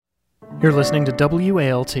You're listening to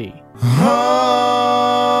WALT. Homegrown.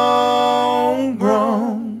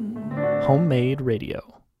 Homemade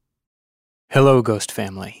radio. Hello, Ghost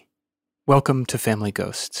Family. Welcome to Family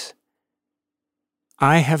Ghosts.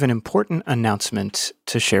 I have an important announcement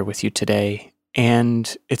to share with you today,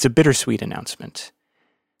 and it's a bittersweet announcement.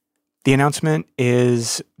 The announcement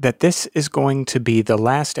is that this is going to be the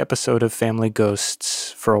last episode of Family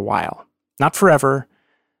Ghosts for a while. Not forever,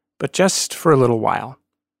 but just for a little while.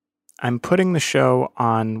 I'm putting the show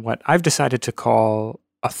on what I've decided to call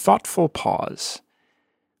a thoughtful pause.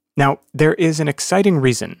 Now, there is an exciting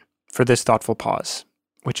reason for this thoughtful pause,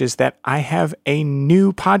 which is that I have a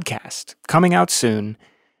new podcast coming out soon,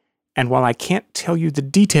 and while I can't tell you the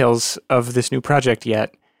details of this new project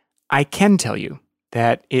yet, I can tell you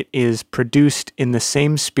that it is produced in the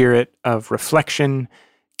same spirit of reflection,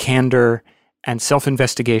 candor, and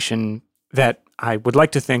self-investigation that I would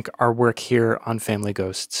like to think our work here on Family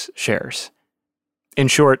Ghosts shares. In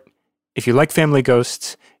short, if you like Family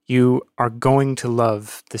Ghosts, you are going to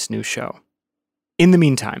love this new show. In the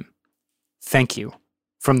meantime, thank you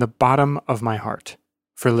from the bottom of my heart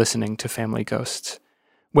for listening to Family Ghosts.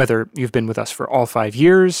 Whether you've been with us for all 5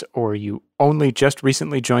 years or you only just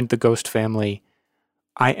recently joined the Ghost family,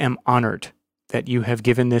 I am honored that you have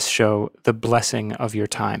given this show the blessing of your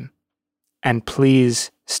time. And please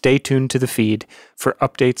stay tuned to the feed for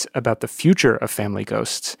updates about the future of Family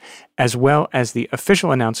Ghosts, as well as the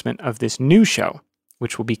official announcement of this new show,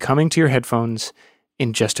 which will be coming to your headphones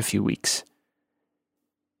in just a few weeks.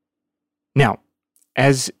 Now,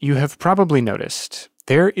 as you have probably noticed,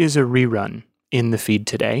 there is a rerun in the feed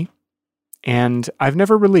today, and I've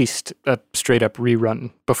never released a straight-up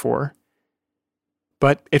rerun before,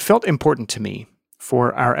 but it felt important to me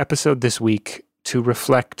for our episode this week to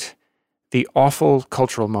reflect the awful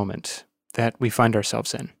cultural moment that we find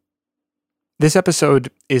ourselves in. This episode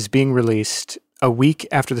is being released a week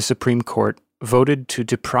after the Supreme Court voted to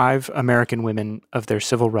deprive American women of their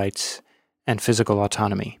civil rights and physical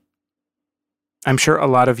autonomy. I'm sure a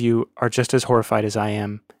lot of you are just as horrified as I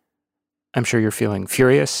am. I'm sure you're feeling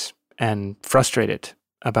furious and frustrated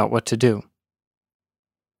about what to do.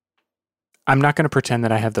 I'm not going to pretend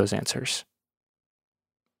that I have those answers.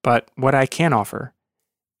 But what I can offer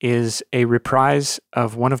is a reprise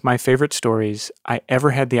of one of my favorite stories I ever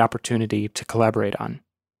had the opportunity to collaborate on,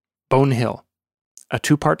 Bone Hill, a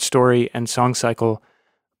 2-part story and song cycle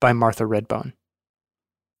by Martha Redbone.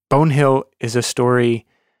 Bone Hill is a story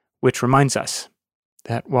which reminds us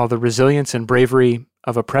that while the resilience and bravery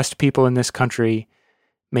of oppressed people in this country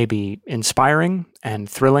may be inspiring and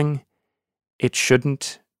thrilling, it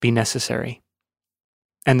shouldn't be necessary,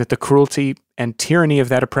 and that the cruelty and tyranny of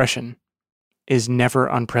that oppression is never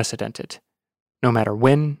unprecedented, no matter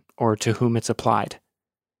when or to whom it's applied.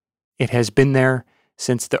 It has been there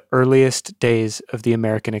since the earliest days of the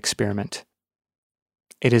American experiment.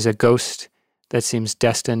 It is a ghost that seems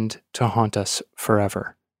destined to haunt us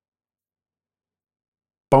forever.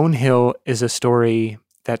 Bone Hill is a story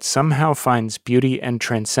that somehow finds beauty and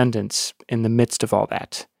transcendence in the midst of all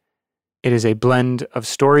that. It is a blend of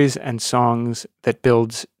stories and songs that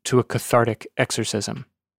builds to a cathartic exorcism.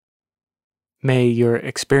 May your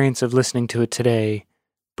experience of listening to it today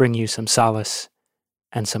bring you some solace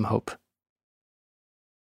and some hope.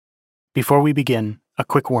 Before we begin, a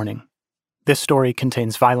quick warning. This story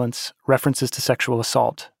contains violence, references to sexual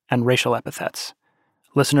assault, and racial epithets.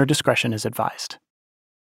 Listener discretion is advised.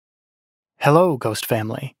 Hello, Ghost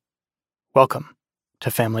Family. Welcome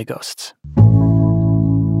to Family Ghosts.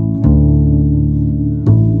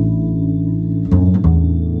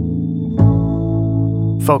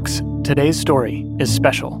 Folks, today's story is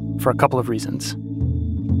special for a couple of reasons.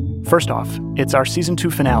 First off, it's our Season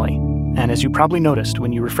 2 finale, and as you probably noticed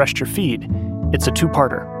when you refreshed your feed, it's a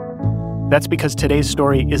 2-parter. That's because today's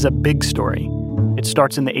story is a big story. It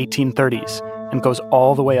starts in the 1830s and goes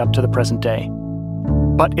all the way up to the present day.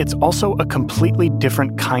 But it's also a completely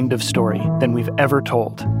different kind of story than we've ever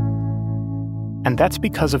told. And that's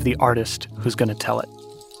because of the artist who's going to tell it.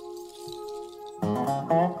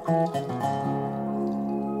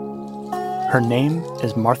 Her name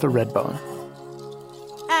is Martha Redbone.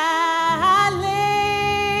 I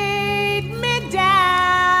laid me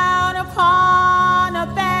down upon a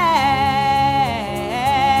bed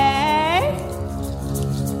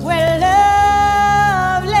where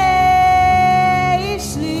love lay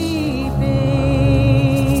sleeping.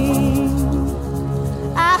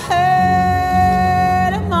 I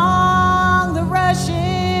heard among the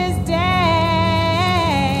rushes dang,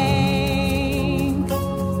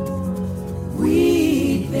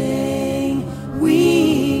 weeping.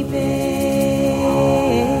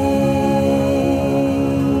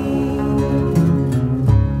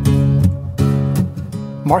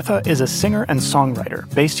 Martha is a singer and songwriter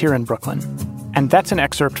based here in Brooklyn. And that's an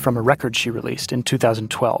excerpt from a record she released in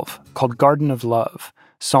 2012 called Garden of Love,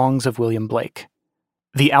 Songs of William Blake.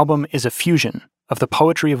 The album is a fusion of the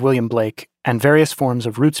poetry of William Blake and various forms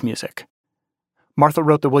of roots music. Martha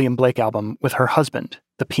wrote the William Blake album with her husband,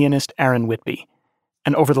 the pianist Aaron Whitby,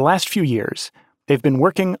 and over the last few years, they've been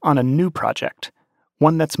working on a new project,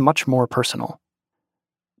 one that's much more personal.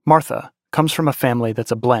 Martha comes from a family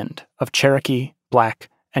that's a blend of Cherokee, Black,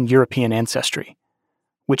 and European ancestry,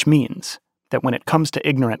 which means that when it comes to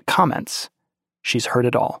ignorant comments, she's heard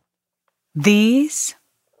it all. These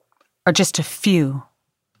are just a few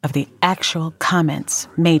of the actual comments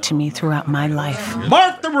made to me throughout my life.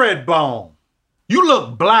 Martha Redbone, you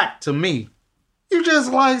look black to me. You just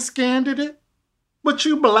light-skinned it, but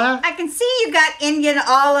you black. I can see you got Indian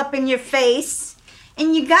all up in your face,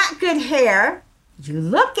 and you got good hair. You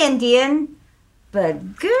look Indian,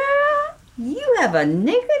 but girl, you have a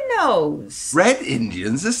nigger nose. Red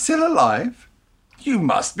Indians are still alive? You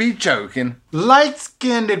must be joking.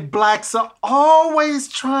 Light-skinned blacks are always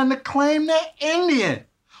trying to claim they're Indian.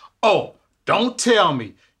 Oh, don't tell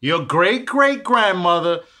me. Your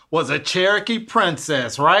great-great-grandmother was a Cherokee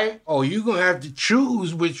princess, right? Oh, you're going to have to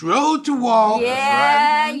choose which road to walk.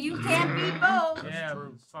 Yeah, you can't be both.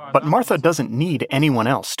 But Martha doesn't need anyone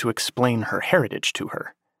else to explain her heritage to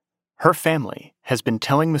her. Her family has been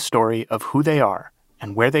telling the story of who they are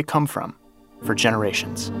and where they come from for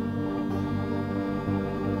generations.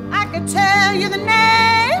 I could tell you the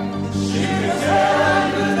name. She could tell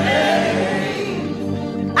you the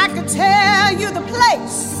name. I could tell you the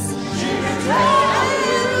place. She could tell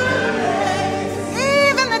you the place.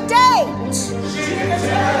 Even the date. She could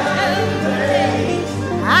tell you the date.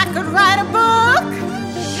 I could write a book.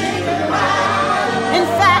 She could write a book. In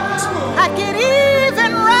fact, I could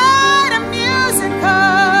even write a musical.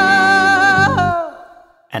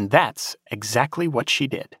 And that's exactly what she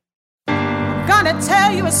did. Gonna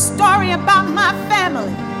tell you a story about my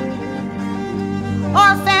family,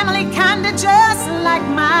 or a family kinda just like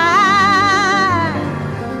mine.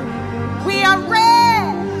 We are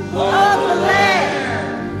red of the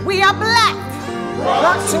land. We are black,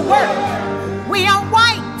 brought to work. We are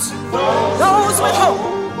white, those with hope.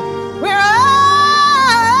 We're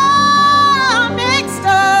all mixed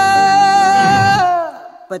up,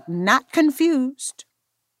 but not confused.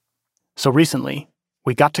 So recently,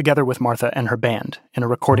 we got together with Martha and her band in a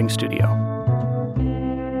recording studio.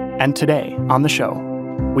 And today, on the show,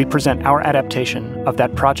 we present our adaptation of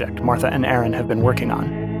that project Martha and Aaron have been working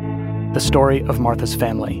on. The story of Martha's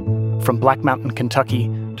family, from Black Mountain, Kentucky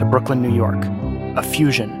to Brooklyn, New York. A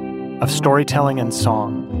fusion of storytelling and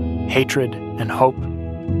song, hatred and hope,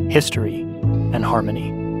 history and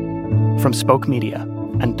harmony. From Spoke Media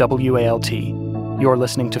and WALT, you're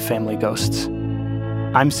listening to Family Ghosts.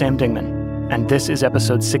 I'm Sam Dingman. And this is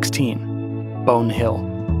episode 16, Bone Hill.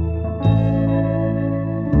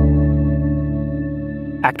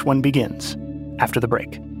 Act 1 begins after the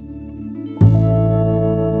break.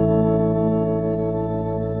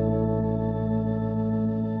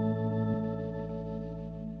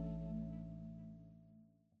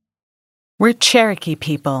 We're Cherokee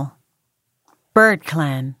people, Bird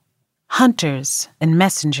Clan, hunters and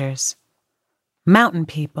messengers, mountain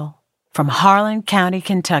people from Harlan County,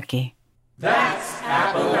 Kentucky. That's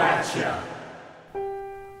Appalachia.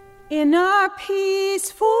 In our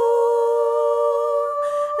peaceful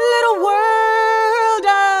little world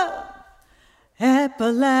of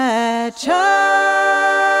Appalachia,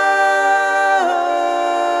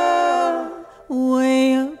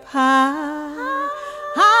 way up high,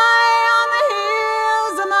 high on the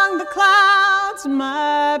hills among the clouds,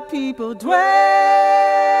 my people dwell.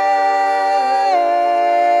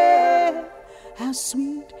 How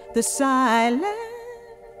sweet the silence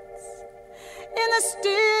in the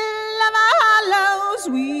still of our hollows,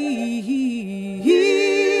 we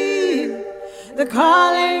hear the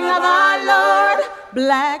calling of our Lord.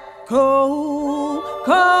 Black coal,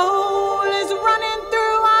 coal is running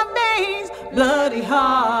through our veins. Bloody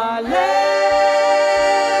Harlan,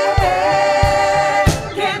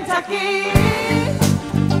 Kentucky.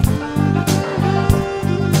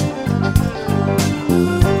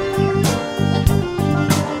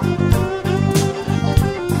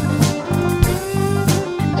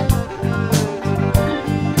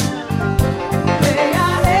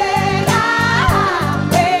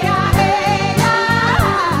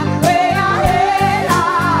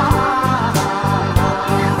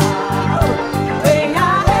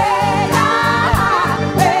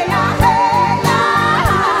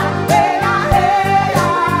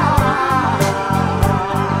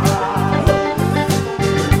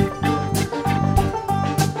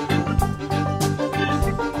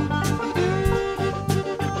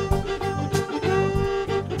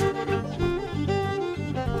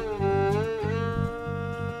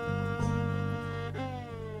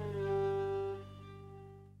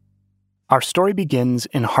 Our story begins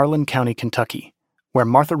in Harlan County, Kentucky, where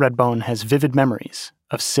Martha Redbone has vivid memories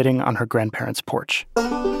of sitting on her grandparents' porch.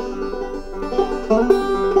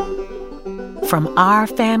 From our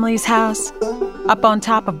family's house, up on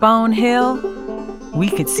top of Bone Hill, we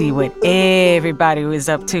could see what everybody was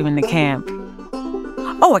up to in the camp.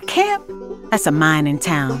 Oh, a camp? That's a mining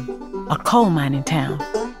town, a coal mining town.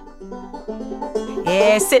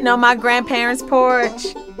 Yeah, sitting on my grandparents'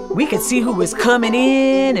 porch, we could see who was coming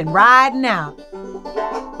in and riding out.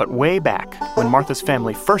 But way back, when Martha's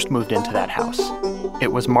family first moved into that house,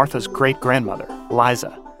 it was Martha's great-grandmother, Liza,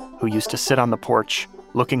 who used to sit on the porch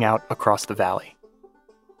looking out across the valley.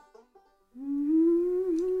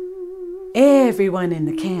 Everyone in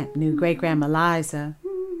the camp knew Great-Grandma Liza.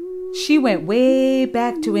 She went way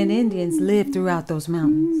back to when Indians lived throughout those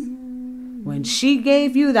mountains. When she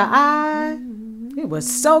gave you the eye, it was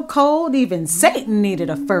so cold even Satan needed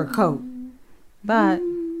a fur coat. But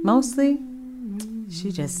mostly,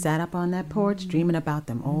 she just sat up on that porch dreaming about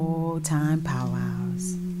them old-time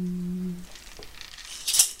powwows.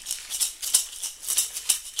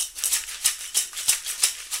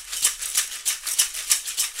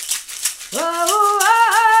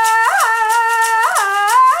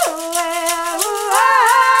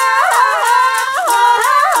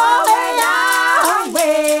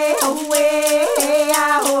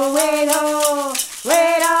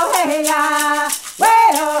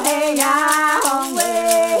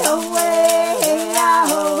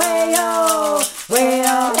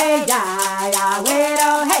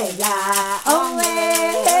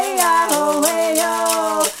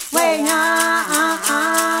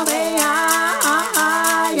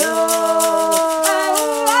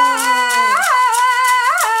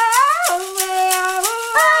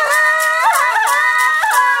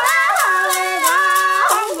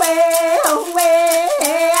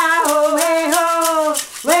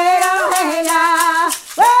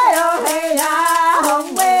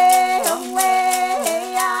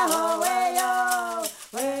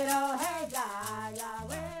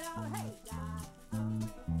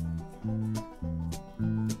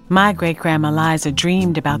 My great-grandma Liza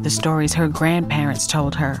dreamed about the stories her grandparents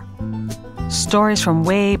told her. Stories from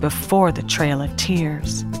way before the Trail of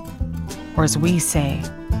Tears. Or as we say,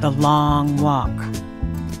 the Long Walk.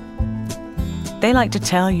 They like to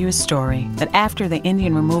tell you a story that after the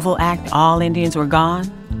Indian Removal Act, all Indians were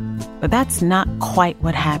gone. But that's not quite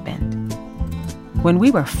what happened. When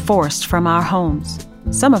we were forced from our homes,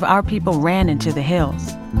 some of our people ran into the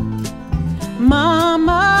hills.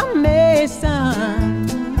 Mama Mason,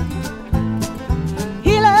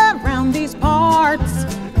 he lived around these parts,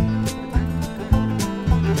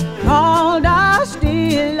 called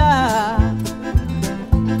Astilla,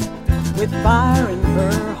 with fire in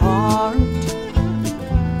her heart.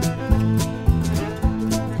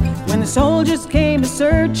 When the soldiers came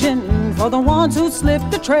searching for the ones who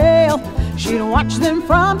slipped the trail, she'd watch them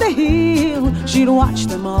from the hill, she'd watch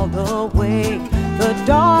them all the way. The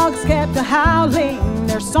dogs kept howling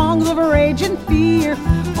their songs of rage and fear,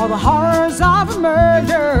 all the horrors of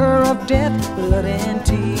murder, of death, blood, and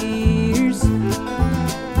tears.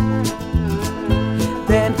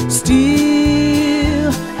 Then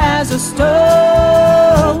still as a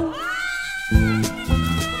stone,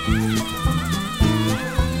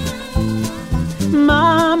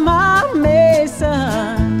 Mama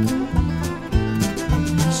Mason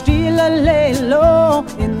still lay low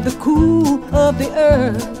in the cool of the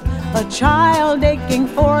earth, a child aching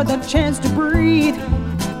for the chance to breathe.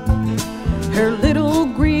 Her little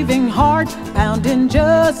grieving heart pounding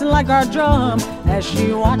just like our drum as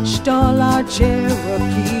she watched all our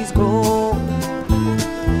Cherokees go.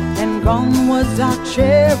 And gone was our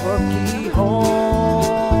Cherokee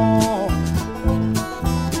home.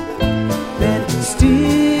 Then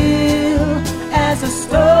still as a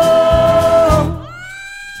stone,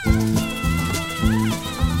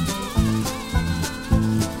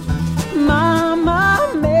 Mama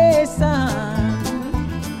Mason,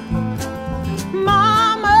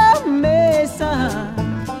 Mama Mason,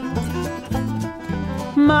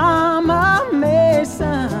 Mama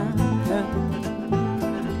Mason.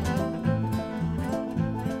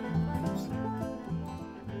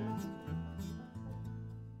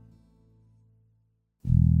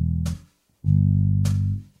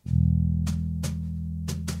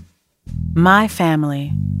 My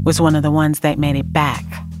family was one of the ones that made it back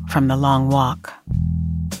from the long walk.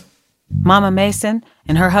 Mama Mason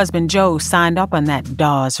and her husband Joe signed up on that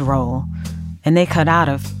Dawes roll, and they cut out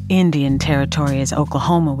of Indian Territory, as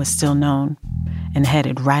Oklahoma was still known, and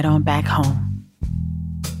headed right on back home.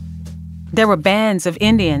 There were bands of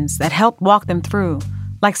Indians that helped walk them through,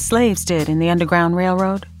 like slaves did in the Underground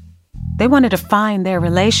Railroad. They wanted to find their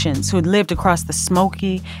relations who had lived across the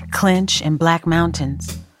Smoky, Clinch, and Black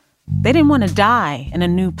Mountains. They didn't want to die in a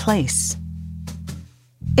new place.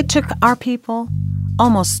 It took our people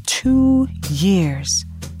almost 2 years,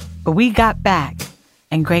 but we got back,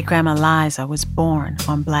 and Great-Grandma Liza was born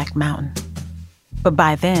on Black Mountain. But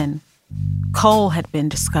by then, coal had been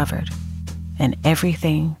discovered, and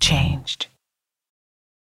everything changed.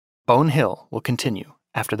 Bone Hill will continue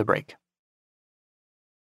after the break.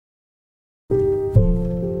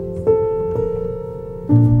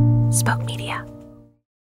 Spoke Media.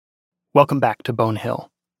 Welcome back to Bone Hill.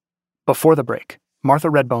 Before the break, Martha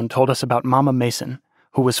Redbone told us about Mama Mason,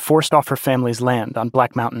 who was forced off her family's land on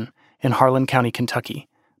Black Mountain in Harlan County, Kentucky,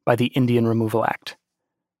 by the Indian Removal Act.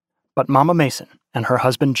 But Mama Mason and her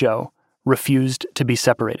husband Joe refused to be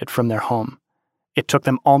separated from their home. It took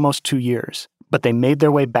them almost 2 years, but they made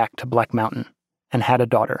their way back to Black Mountain and had a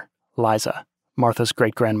daughter, Liza, Martha's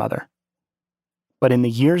great-grandmother. But in the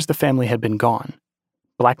years the family had been gone,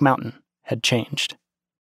 Black Mountain had changed.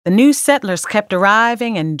 The new settlers kept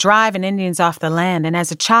arriving and driving Indians off the land, and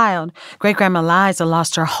as a child, Great-Grandma Liza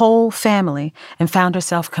lost her whole family and found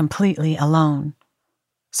herself completely alone.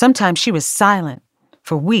 Sometimes she was silent,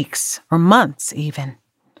 for weeks or months even.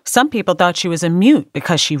 Some people thought she was a mute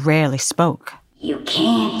because she rarely spoke. You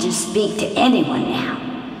can't just speak to anyone now,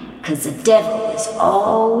 because the devil is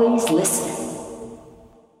always listening.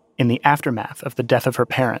 In the aftermath of the death of her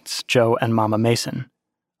parents, Joe and Mama Mason,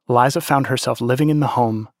 Liza found herself living in the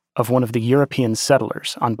home of one of the European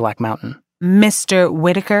settlers on Black Mountain. Mr.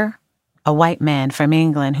 Whitaker, a white man from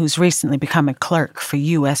England who's recently become a clerk for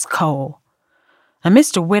U.S. Coal. Now,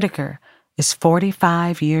 Mr. Whitaker is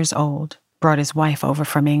 45 years old, brought his wife over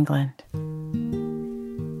from England.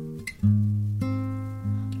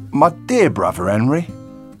 My dear brother Henry,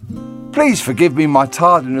 please forgive me my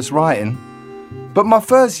tardiness writing, but my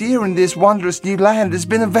first year in this wondrous new land has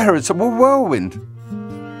been a veritable whirlwind.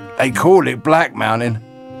 They call it Black Mountain,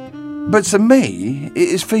 but to me it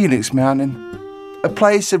is Phoenix Mountain, a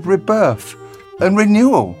place of rebirth and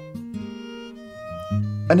renewal.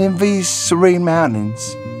 And in these serene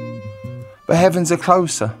mountains, the heavens are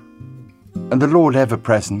closer, and the Lord ever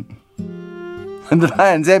present, and the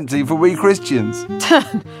land's empty for we Christians.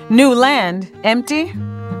 New land? Empty?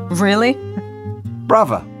 Really?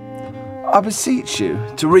 Brother, I beseech you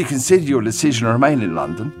to reconsider your decision to remain in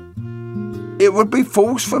London. It would be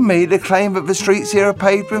false for me to claim that the streets here are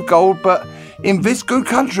paved with gold, but in this good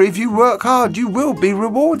country, if you work hard, you will be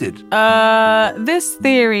rewarded. This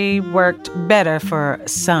theory worked better for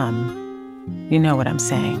some. You know what I'm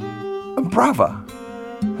saying. Brother,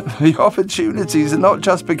 the opportunities are not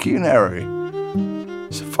just pecuniary.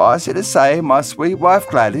 Suffice it to say, my sweet wife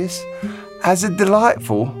Gladys has a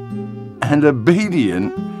delightful and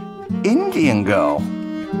obedient Indian girl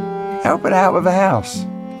helping out with the house.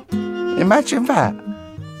 Imagine that.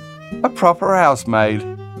 A proper housemaid.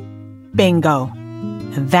 Bingo.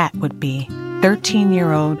 That would be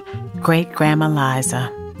 13-year-old Great-Grandma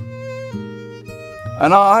Liza.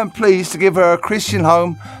 And I am pleased to give her a Christian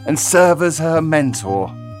home and serve as her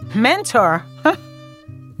mentor. Mentor?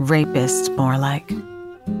 Rapist, more like.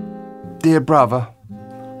 Dear brother,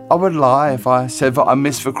 I would lie if I said that I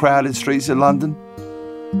miss the crowded streets of London.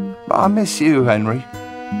 But I miss you, Henry.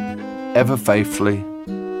 Ever faithfully,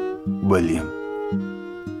 William.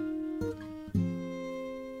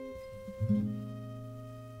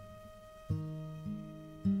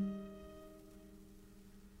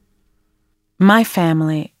 My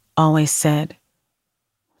family always said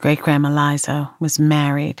Great-Grandma Liza was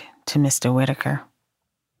married to Mr. Whitaker.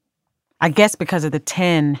 I guess because of the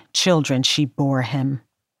 10 children she bore him.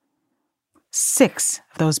 6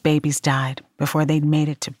 of those babies died before they'd made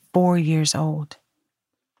it to 4 years old.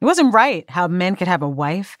 It wasn't right how men could have a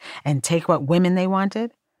wife and take what women they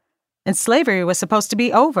wanted, and slavery was supposed to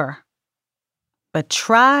be over. But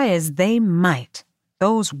try as they might,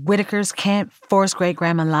 those Whitakers can't force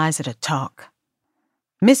Great-Grandma Liza to talk.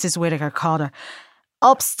 Mrs. Whitaker called her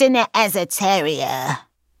obstinate as a terrier.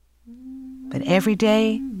 But every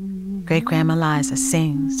day, Great-Grandma Liza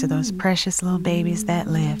sings to those precious little babies that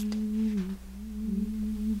lived.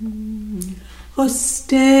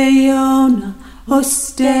 Osteona,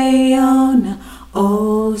 Osteona,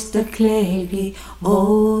 Ostaklegi,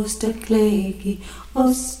 Ostaklegi,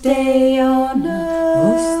 Osteona,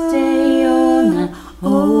 Osteona,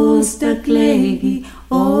 Ostaklegi,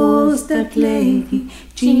 Ostaklegi,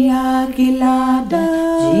 Giagilada,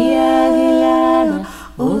 Giagilada,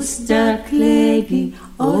 Ostaklegi,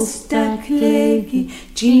 Ostaklegi,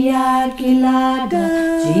 Giagilada,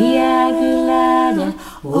 Giagilada,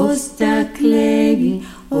 Ostaklegi,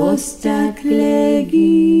 Ostaklegi.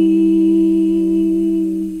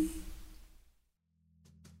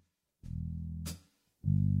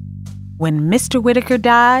 When Mr. Whitaker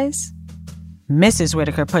dies, Mrs.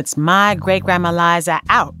 Whitaker puts my great-grandma Liza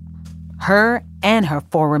out, her and her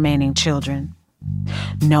 4 remaining children.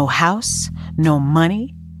 No house, no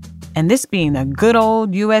money, and this being the good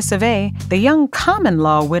old U.S. of A., the young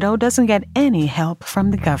common-law widow doesn't get any help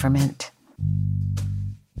from the government.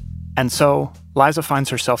 And so, Liza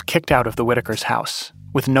finds herself kicked out of the Whitakers' house,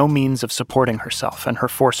 with no means of supporting herself and her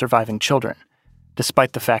 4 surviving children,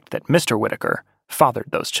 despite the fact that Mr. Whitaker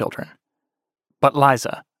fathered those children. But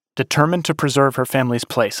Liza, determined to preserve her family's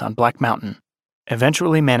place on Black Mountain,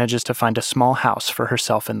 eventually manages to find a small house for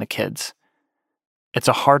herself and the kids. It's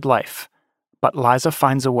a hard life, but Liza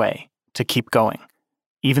finds a way to keep going,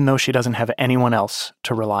 even though she doesn't have anyone else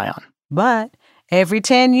to rely on. But every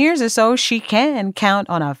 10 years or so, she can count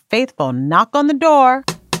on a faithful knock on the door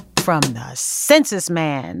from the census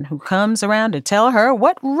man who comes around to tell her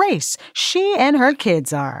what race she and her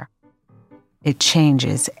kids are. It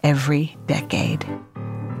changes every decade.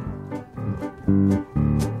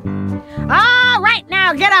 All right,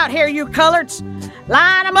 now get out here, you coloreds.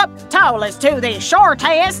 Line them up tallest to the shore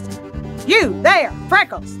test. You there,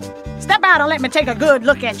 Freckles. Step out and let me take a good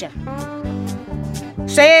look at you.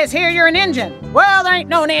 Says here you're an Injun. Well, there ain't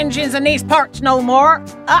no Injuns in these parts no more.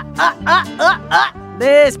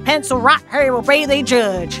 This pencil right here will be the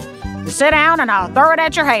judge. You sit down and I'll throw it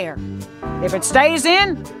at your hair. If it stays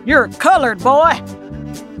in, you're colored, boy.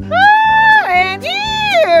 And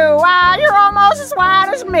you, why, you're almost as white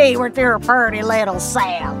as me with your pretty little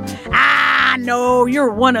self. I know you're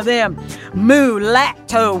one of them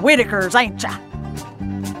mulatto Whitakers, ain't ya?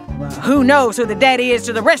 Well, who knows who the daddy is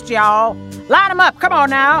to the rest of y'all? Line them up, come on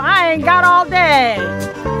now, I ain't got all day.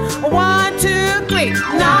 1, 2, 3,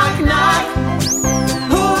 knock, knock.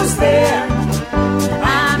 Who's there?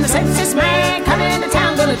 I'm the census man coming to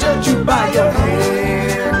town, gonna judge you by your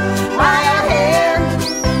hair. By your hair,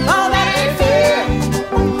 oh that ain't fair.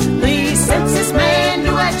 Please, census man,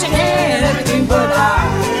 do what you can, everything but our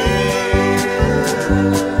hair.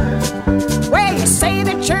 Well, you say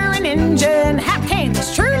that you're an Injun, how can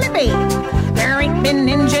this truly be? There ain't been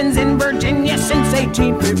Injuns in Virginia since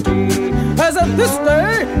 1850. As of this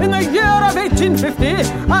day, in the year of 1850,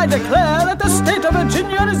 I declare that the state of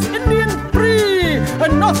Virginia is Indian free,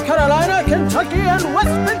 and North Carolina, Kentucky, and West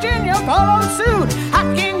Virginia follow suit. How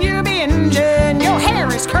can you be Injun? Your hair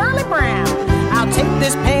is curly brown. I'll take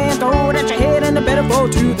this pan, throw it at your head, and the better fall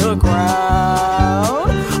to the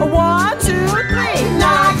ground. 1, 2, 3,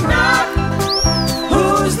 knock, knock.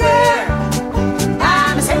 Who's there?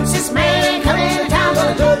 I'm a census man coming to town,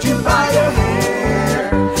 gonna judge you by your hair.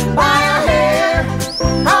 By your hair,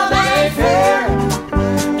 oh that ain't fair.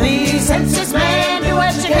 Please, census man, do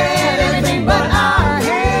what you can, everything but our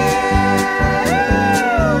hair.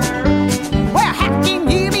 Well, how can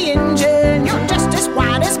you be Injun? You're just as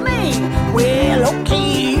white as me. Well,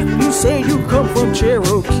 okay, if you say you come from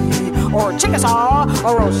Cherokee or Chickasaw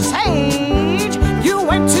or Osage, you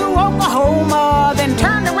went to Oklahoma, then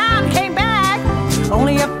turned around and came back.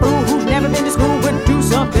 Only a fool who's never been to school would do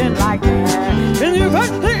something like that. In the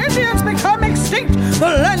event the Indians become extinct, the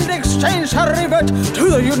land exchange shall revert to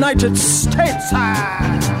the United States. 1,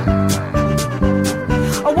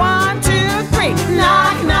 2, 3,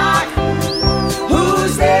 knock, knock.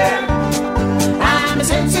 Who's there? I'm a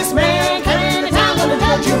census man coming to town, gonna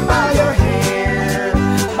judge you by your hair.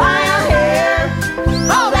 By your hair,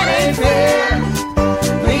 oh that ain't fair.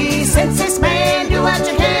 Please, census man, do what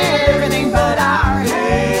you can, everything but our hair.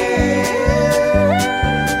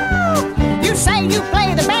 You say you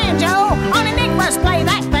play the banjo, only Negroes play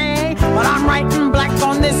that thing. But I'm writing black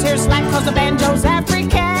on this here slack, cause the banjo's African.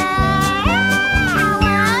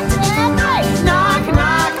 1, 2, 3, knock,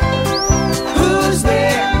 knock. Who's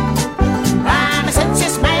there? I'm a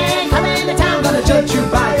census man coming to town, gonna judge you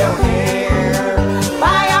by your hair.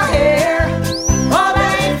 By your hair, oh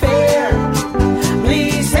that ain't fair.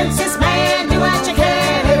 Please, census man, do what you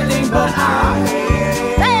can, everything but our hair.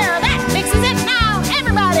 There, that fixes it now,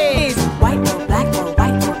 everybody. White or black or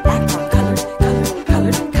white or black or colored, colored,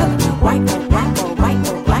 colored, colored. White or black or white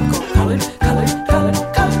or black or colored, colored, colored, colored.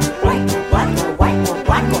 White or black or white or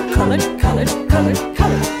black or colored, colored, colored,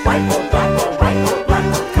 colored. White or black or white or black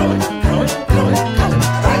or colored, colored, colored, colored. White or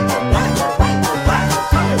black or white or black or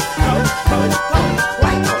colored, colored, colored, colored.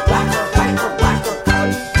 White or black or white or black or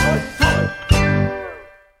colored, colored, colored.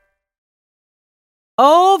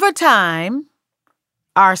 Over time,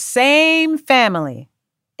 our same family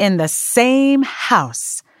in the same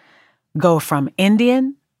house go from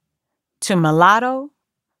Indian to mulatto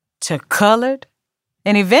to colored,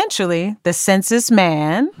 and eventually the census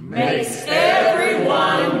man makes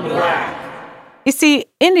everyone black. You see,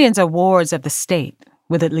 Indians are wards of the state,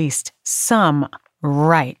 with at least some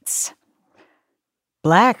rights.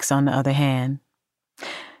 Blacks, on the other hand,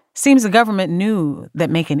 seems the government knew that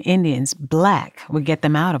making Indians black would get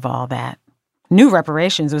them out of all that. Knew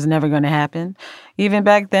reparations was never going to happen, even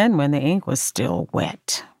back then when the ink was still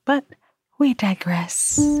wet. But we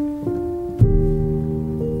digress.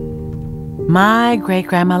 My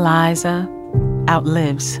great-grandma Liza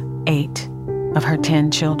outlives 8 of her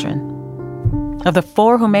 10 children. Of the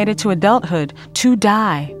 4 who made it to adulthood, 2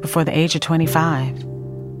 die before the age of 25.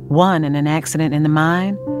 1 in an accident in the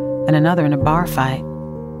mine, and another in a bar fight.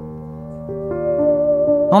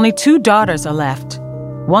 Only 2 daughters are left.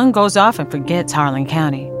 One goes off and forgets Harlan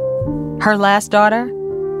County. Her last daughter,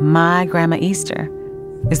 my Grandma Easter,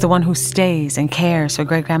 is the one who stays and cares for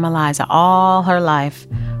Great-Grandma Liza all her life,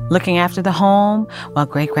 looking after the home while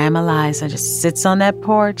Great-Grandma Liza just sits on that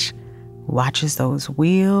porch, watches those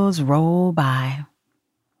wheels roll by.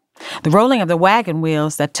 The rolling of the wagon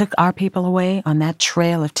wheels that took our people away on that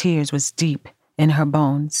trail of tears was deep in her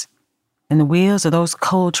bones. And the wheels of those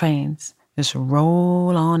coal trains just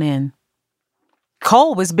roll on in.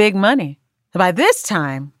 Coal was big money. By this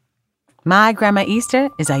time, my Grandma Easter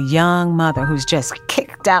is a young mother who's just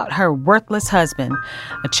kicked out her worthless husband,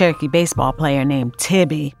 a Cherokee baseball player named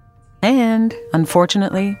Tibby, and,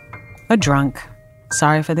 unfortunately, a drunk.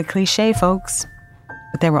 Sorry for the cliche, folks,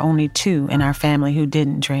 but there were only 2 in our family who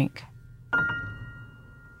didn't drink.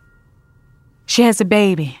 She has a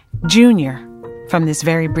baby, Junior, from this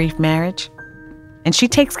very brief marriage, and she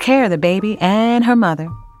takes care of the baby and her mother,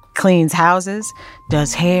 cleans houses,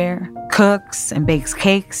 does hair, cooks, and bakes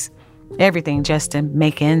cakes, everything just to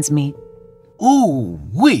make ends meet.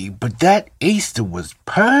 Ooh-wee, but that Easter was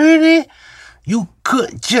purty. You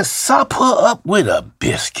could just sop her up with a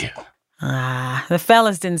biscuit. The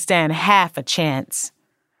fellas didn't stand half a chance.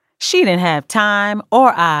 She didn't have time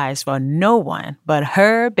or eyes for no one but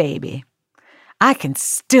her baby. I can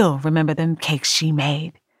still remember them cakes she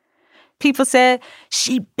made. People said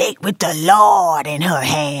she baked with the Lord in her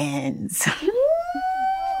hands.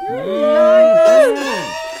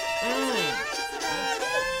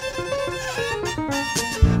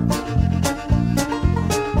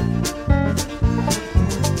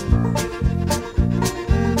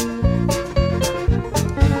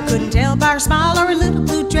 Couldn't tell by her smile or her little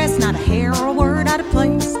blue dress, not a hair or a word out of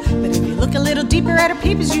place. But if you look a little deeper at her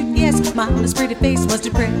peepers, you'd guess Mama's pretty face was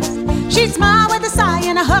depressed. She'd smile with a sigh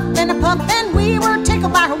and a huff and a puff, and we were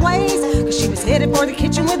tickled by her ways. Cause she was headed for the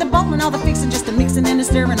kitchen with a bowl and all the fixing, just a mixing and a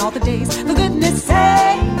stirring all the days. For goodness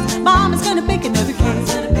sake, Mama's gonna bake another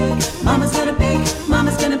cake. Mama's gonna bake,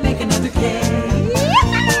 Mama's gonna bake another cake.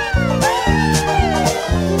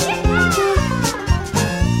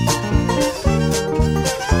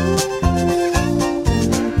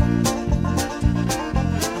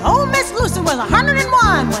 Oh, Miss Lucy was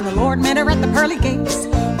 101 when the Lord met her at the pearly gates.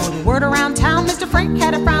 Well, the word around town, Mr. Frank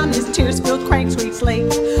had a frown, his tears-filled crank sweet slate.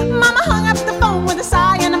 Mama hung up the phone with a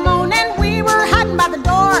sigh and a moan, and we were hiding by the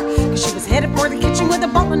door. Cause she was headed for the kitchen with a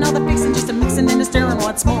bowl and all the fixing, just a mixing and a stirring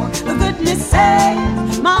once more. For goodness sake,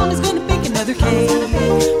 Mama's gonna bake another cake.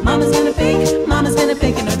 Mama's gonna bake, Mama's gonna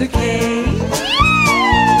bake another cake.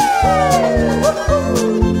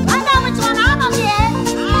 I know which one I'm gonna get.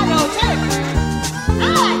 I know too.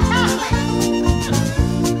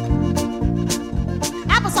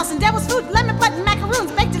 Applesauce and devil's food, lemon button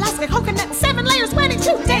macaroons, baked Alaska coconut, 7 layers, wedding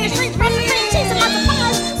suit, Danish treats, Russian cream cheese, and lots of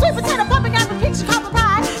pies, sweet potato, pumpkin, apple, peach, cobbler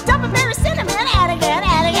pie, dumpling berry, cinnamon, add again,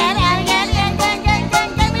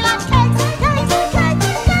 give me like cakes,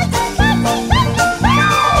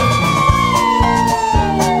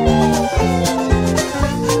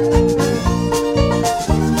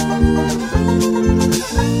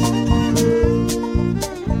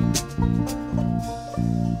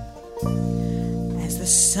 As the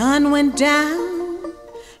sun went down,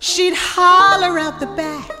 she'd holler out the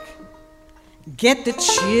back, get the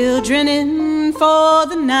children in for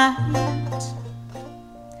the night.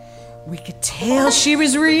 We could tell she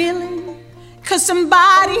was reeling, 'cause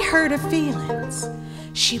somebody hurt her feelings.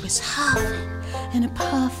 She was huffing and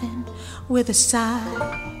a-puffing with a sigh.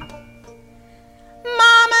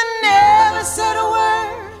 Mama never said a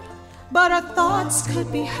word, but her thoughts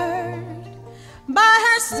could be heard by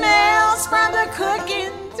her smells from the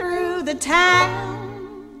cooking through the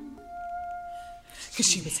town. 'Cause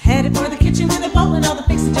she was headed for the kitchen with a bowl and all the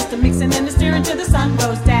fixing, just a mixing and a stirring till the sun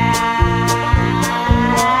goes down.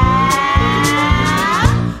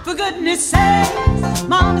 For goodness sake,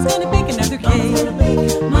 Mama's gonna bake another cake.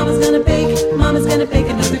 Mama's gonna bake, Mama's gonna bake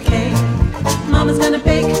another cake. Mama's gonna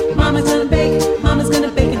bake, Mama's gonna bake, Mama's gonna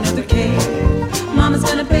bake another cake. Mama's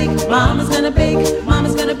gonna bake, Mama's gonna bake,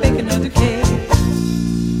 Mama's gonna bake another cake.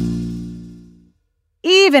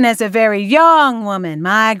 Even as a very young woman,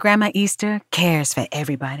 my Grandma Easter cares for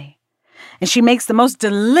everybody. And she makes the most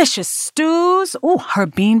delicious stews. Ooh, her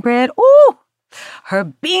bean bread. Ooh, her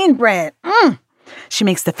bean bread. She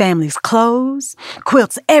makes the family's clothes,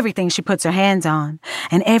 quilts everything she puts her hands on.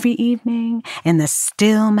 And every evening, in the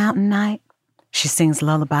still mountain night, she sings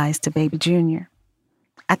lullabies to baby Junior.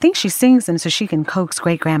 I think she sings them so she can coax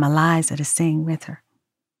great-grandma Liza to sing with her.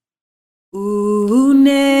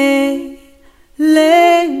 Une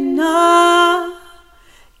lena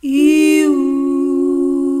iuechi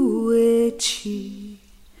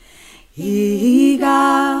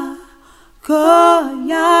iga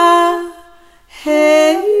koya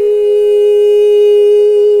hei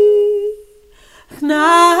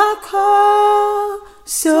nako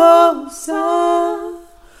so sa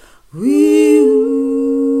wiulo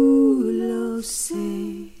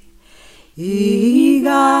se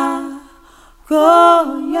iga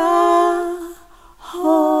koya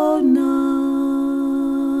hona.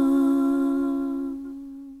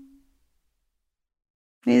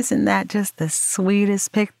 Isn't that just the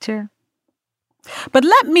sweetest picture? But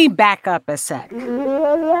let me back up a sec.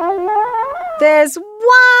 There's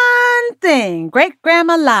one thing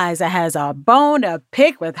Great-Grandma Liza has a bone to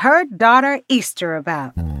pick with her daughter Easter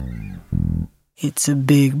about. It's a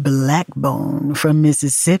big black bone from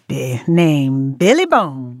Mississippi named Billy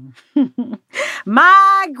Bone.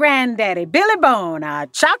 My granddaddy, Billy Bone, a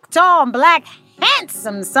Choctaw and black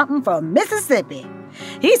handsome something from Mississippi.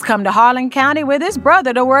 He's come to Harlan County with his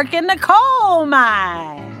brother to work in the coal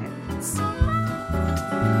mines.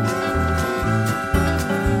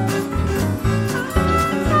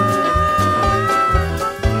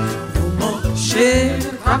 No more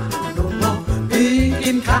sharecropping, no more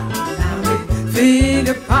picking cotton.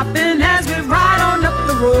 Finger popping as we ride on up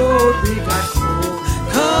the road. We got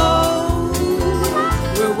coal,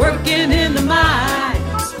 we're working in the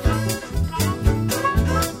mines.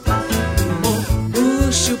 More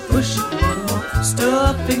push, more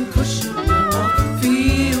stuffing, cushion, more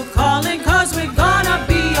field calling, 'cause we're gonna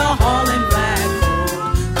be a hauling black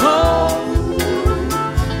coal.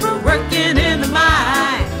 We're working in the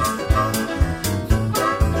mines,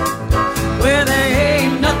 where there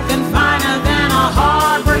ain't nothing finer than a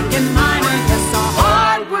hard-working miner. Yes, a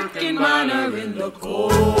hard-working miner in the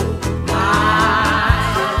coal mines.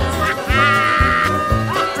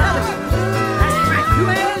 You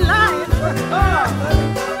ain't lying.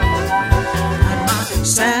 And my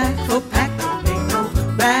saddle packed, ain't no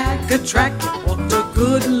back a track. Walked a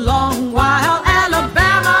good long while,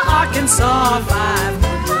 Alabama, Arkansas,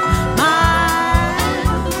 500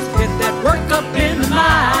 miles. Get that work up in the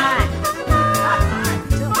mine.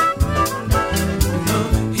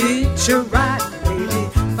 Hitch a ride, baby,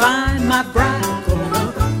 find my bride, gonna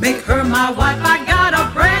make her my wife. I got a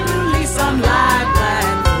brand new lease on life, black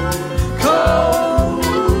coal.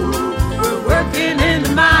 We're working in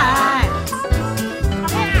the mines,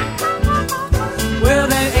 well,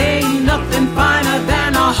 there ain't nothing finer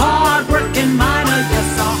than a hard-working miner.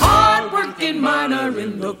 Yes, a hard-working miner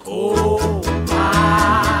in the coal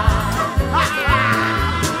mine.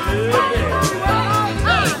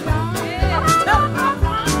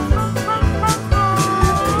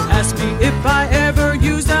 Ask me if I ever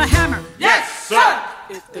used a hammer. Yes, sir.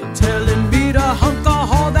 If they're telling me to hunk or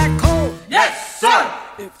haul that coal. Yes, sir.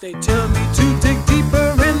 If they tell me to dig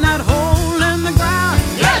deeper in that hole in the ground.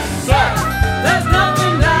 Yes, sir. There's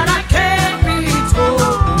nothing that I can't be told.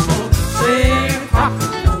 No more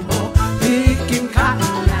sharecropping, no more picking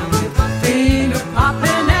cotton. Now with a finger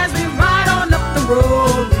popping as we ride on up the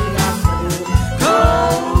road. We got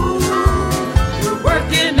coal, we're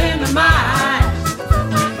working in the mine.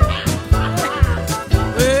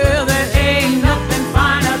 Well, there ain't nothing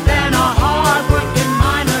finer than a hard-working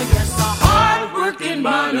miner. Yes, a hard-working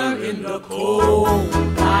miner in the coal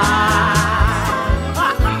mine.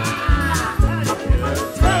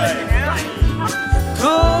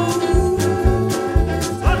 Coal,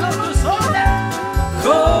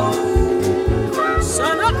 coal,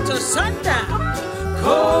 sun up to sundown.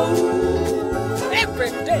 Coal,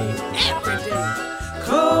 every day,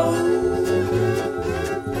 coal.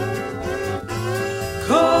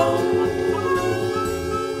 Coal,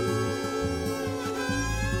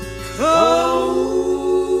 coal.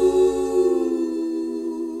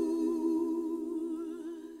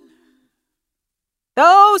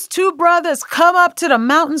 Those two brothers come up to the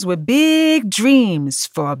mountains with big dreams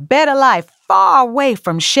for a better life far away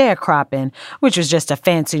from sharecropping, which was just a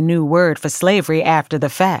fancy new word for slavery after the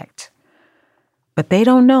fact. But they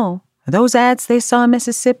don't know those ads they saw in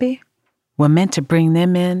Mississippi were meant to bring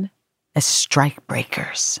them in as strike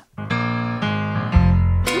breakers.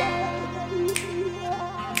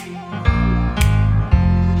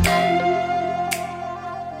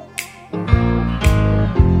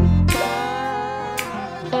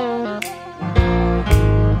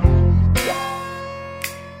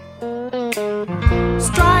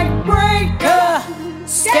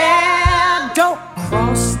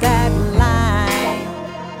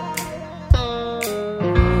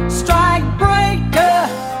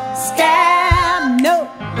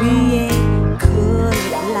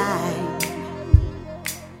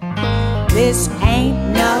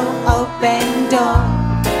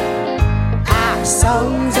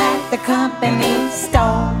 So's at the company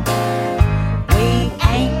store. We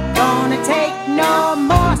ain't gonna take no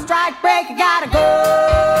more. Strike breaker, gotta go.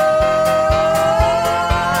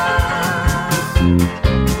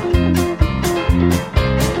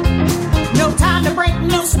 No time to break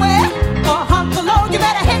no sweat or hump the load. You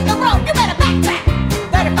better hit the road. You better backtrack.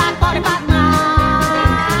 35, 45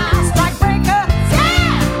 miles. Strike breaker,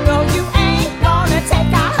 yeah. No, you ain't gonna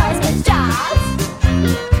take our husband's jobs.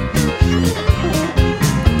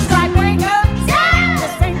 Strike breaker, yeah.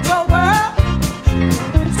 This ain't your world.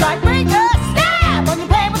 Strike breaker, stab. When you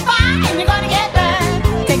play with fire and you're gonna get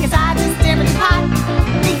burned. Take a side and steer in the pot.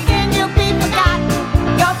 Thinking you'll be forgot.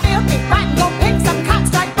 You're filthy, rotten. Go pick some cotton.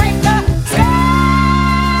 Strike breaker,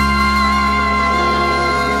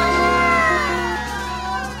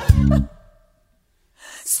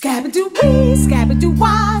 Scabba-doo-wee,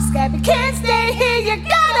 scabba-doo-wah, scabba can't stay here, you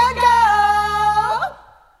gotta go.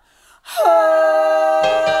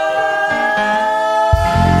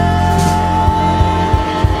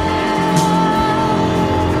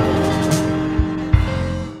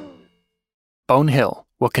 Bone Hill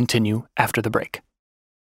will continue after the break.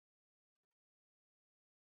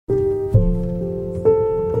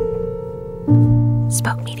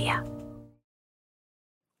 Spoke Media.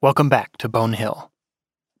 Welcome back to Bone Hill.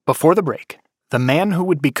 Before the break, the man who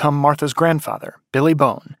would become Martha's grandfather, Billy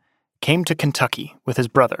Bone, came to Kentucky with his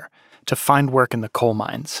brother to find work in the coal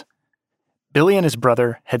mines. Billy and his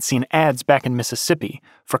brother had seen ads back in Mississippi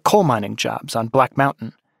for coal mining jobs on Black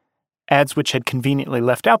Mountain, ads which had conveniently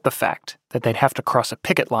left out the fact that they'd have to cross a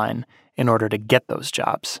picket line in order to get those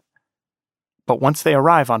jobs. But once they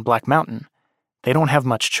arrive on Black Mountain, they don't have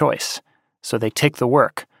much choice, so they take the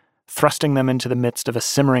work, thrusting them into the midst of a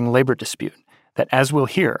simmering labor dispute that, as we'll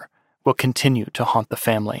hear, will continue to haunt the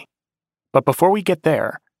family. But before we get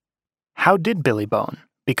there, how did Billy Bone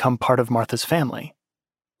become part of Martha's family?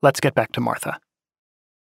 Let's get back to Martha.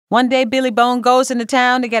 One day, Billy Bone goes into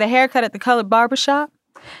town to get a haircut at the colored barber shop,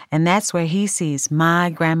 and that's where he sees my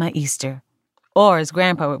Grandma Easter, or as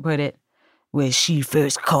Grandpa would put it, where she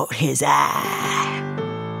first caught his eye.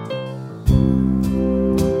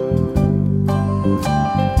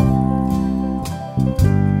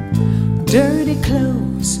 Dirty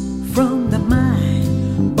clothes from the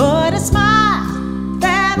mine, but a smile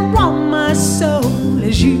that warmed my soul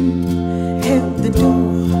as you held the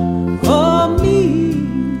door for me.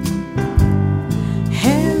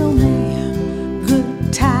 Hello, ma'am,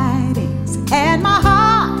 good tidings, and my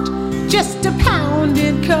heart just a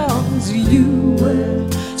pounding 'cause you were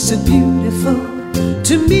so beautiful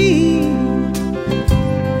to me.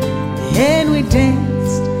 And we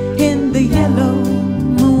danced in the yellow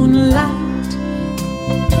moonlight,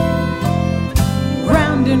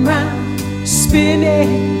 round and round,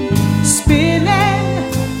 spinning,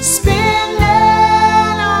 spinning,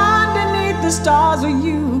 spinning underneath the stars where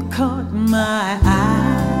you caught my eye.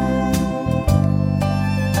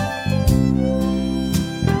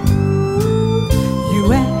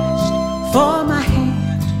 You asked for my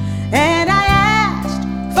hand, and I asked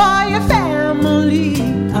for your family.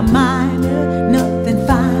 A minor, nothing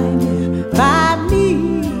finer by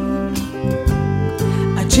me.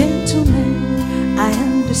 A gentleman, I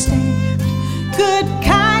understand. Good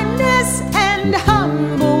kindness and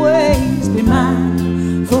humble ways be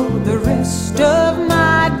mine for the rest of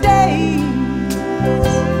my days.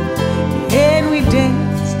 And we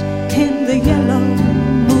danced in the yellow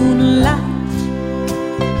moonlight,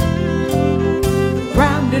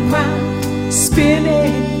 round and round,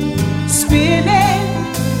 spinning, spinning,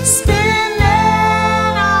 spinning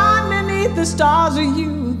underneath the stars where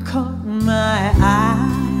you caught my eye.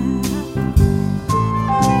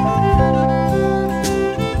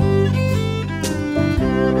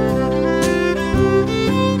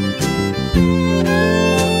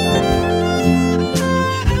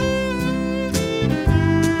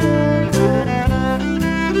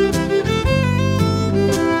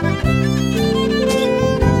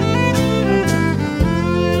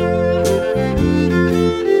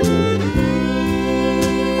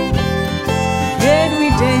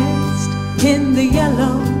 In the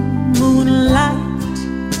yellow moonlight,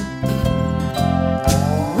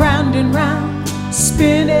 round and round,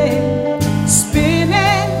 spinning,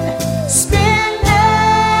 spinning, spinning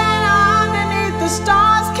underneath the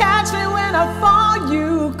stars. Catch me when I fall.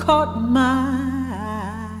 You caught my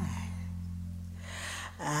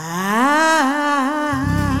eye.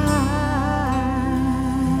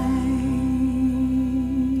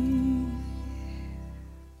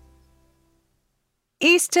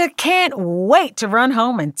 Easter can't wait to run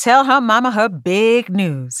home and tell her mama her big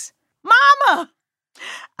news. Mama,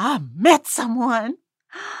 I met someone.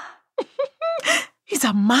 He's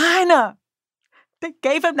a miner. They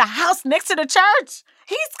gave him the house next to the church.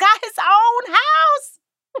 He's got his own house.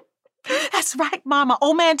 That's right, Mama.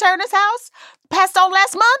 Old man Turner's house, passed on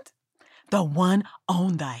last month. The one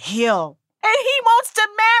on the hill. And he wants to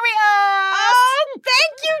marry us. Oh,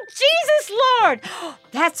 thank you, Jesus, Lord.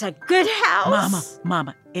 That's a good house.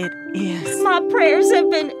 Mama, it is. My prayers have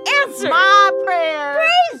been answered. My prayers.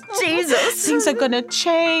 Praise Jesus. Things are going to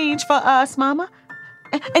change for us, Mama.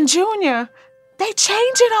 And Junior, they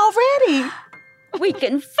changed it already. We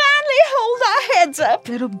can finally hold our heads up.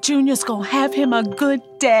 Little Junior's going to have him a good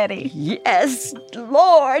daddy. Yes,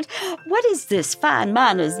 Lord. What is this fine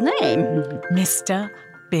miner's name? Mr.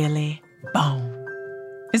 Billy Bone.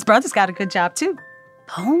 His brother's got a good job, too.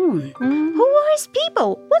 Bone? Mm-hmm. Who are his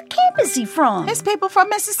people? What camp is he from? His people from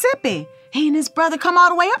Mississippi. He and his brother come all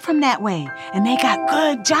the way up from that way, and they got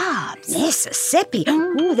good jobs. Mississippi?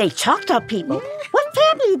 Ooh, they Choctaw people. Yeah. What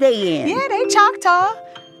family they in? Yeah, they Choctaw.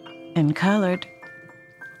 And colored.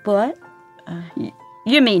 What?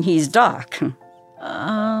 You mean he's dark?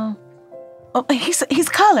 He's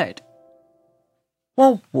colored.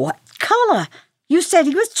 Well, what color? You said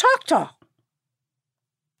he was Choctaw.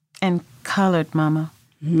 And colored, Mama.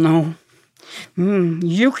 No.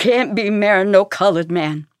 You can't be marrying no colored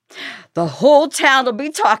man. The whole town will be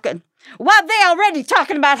talking. Why, they already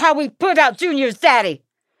talking about how we put out Junior's daddy.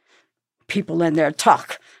 People in there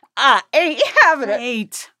talk. I ain't having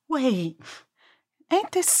it. Wait.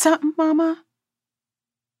 Ain't this something, Mama?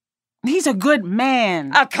 He's a good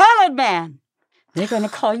man. A colored man. They're going to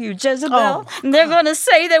call you Jezebel. And they're going to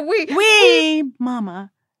say that we,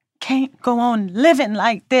 Mama, can't go on living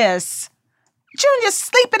like this. Junior's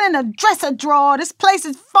sleeping in a dresser drawer. This place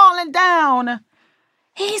is falling down.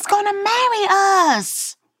 He's going to marry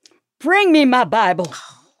us. Bring me my Bible.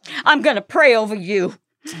 I'm going to pray over you.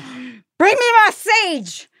 Bring me my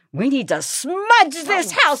sage. We need to smudge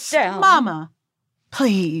this house down. Mama,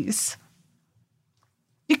 please.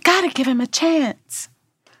 You got to give him a chance.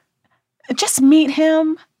 Just meet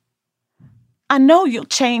him. I know you'll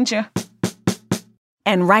change her.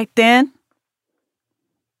 And right then,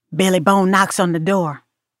 Billy Bone knocks on the door.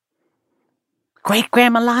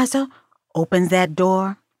 Great-Grandma Liza opens that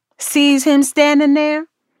door, sees him standing there,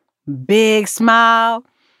 big smile,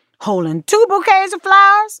 holding 2 bouquets of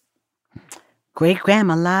flowers.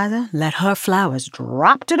 Great-Grandma Liza let her flowers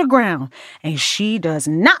drop to the ground, and she does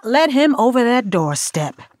not let him over that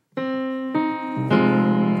doorstep.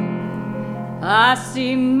 I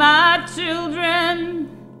see my children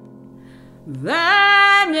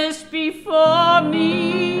vanish before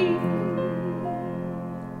me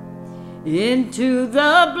into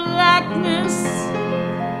the blackness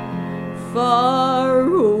far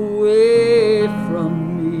away from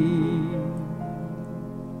me.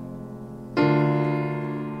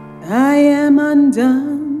 I am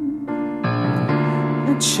undone,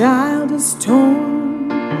 a child is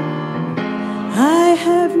torn. I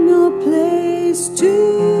have no place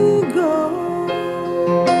to go.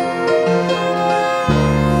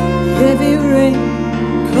 Heavy rain,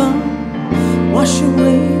 come, wash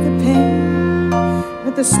away the pain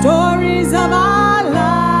with the stories of our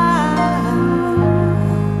lives.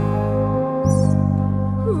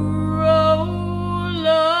 Roll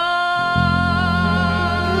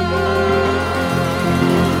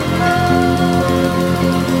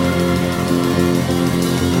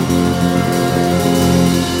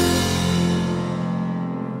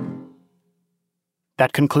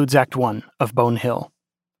That concludes Act 1 of Bone Hill.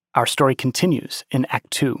 Our story continues in Act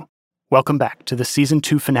 2. Welcome back to the Season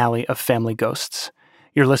 2 finale of Family Ghosts.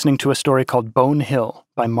 You're listening to a story called Bone Hill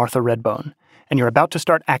by Martha Redbone, and you're about to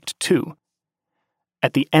start Act 2.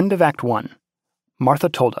 At the end of Act 1, Martha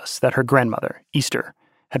told us that her grandmother, Easter,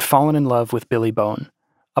 had fallen in love with Billy Bone,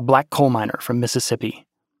 a black coal miner from Mississippi.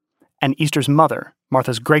 And Easter's mother,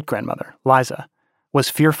 Martha's great-grandmother, Liza, was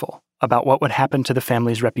fearful about what would happen to the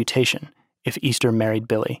family's reputation if Easter married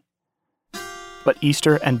Billy. But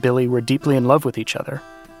Easter and Billy were deeply in love with each other,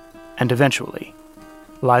 and eventually,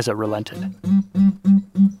 Liza relented.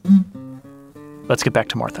 Let's get back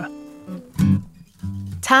to Martha.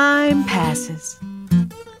 Time passes,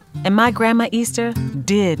 and my grandma Easter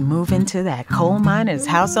did move into that coal miner's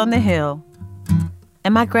house on the hill.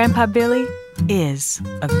 And my grandpa Billy is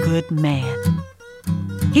a good man.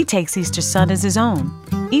 He takes Easter's son as his own,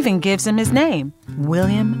 even gives him his name,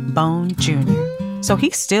 William Bone Jr., so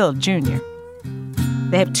he's still Junior.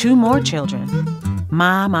 They have 2 more children,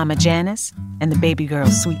 Mama Janice and the baby girl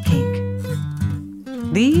Sweet Cake.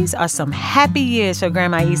 These are some happy years for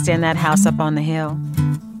Grandma Easter in that house up on the hill.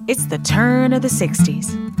 It's the turn of the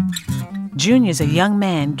 60s. Junior's a young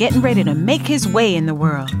man getting ready to make his way in the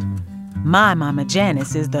world. My Mama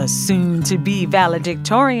Janice is the soon-to-be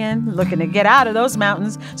valedictorian looking to get out of those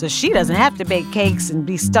mountains so she doesn't have to bake cakes and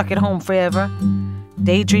be stuck at home forever.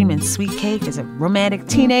 Daydreaming sweet cake as a romantic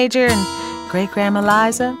teenager, and great-grandma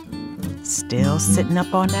Liza still sitting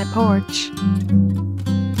up on that porch.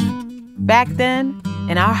 Back then,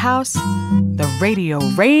 in our house, the radio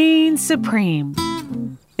reigned supreme.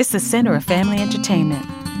 It's the center of family entertainment.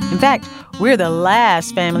 In fact, we're the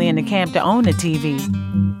last family in the camp to own a TV.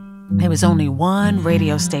 There was only one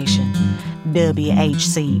radio station,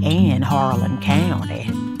 WHCN Harlan County.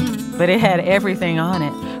 But it had everything on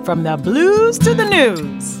it, from the blues to the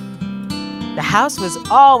news. The house was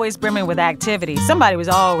always brimming with activity. Somebody was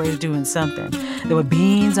always doing something. There were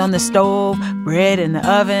beans on the stove, bread in the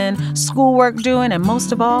oven, schoolwork doing, and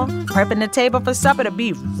most of all, prepping the table for supper to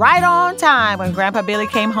be right on time when Grandpa Billy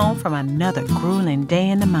came home from another grueling day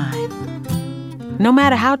in the mine. No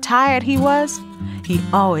matter how tired he was, he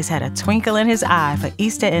always had a twinkle in his eye for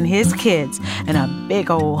Easter and his kids and a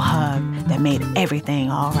big old hug that made everything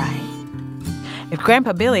all right. If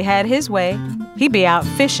Grandpa Billy had his way, he'd be out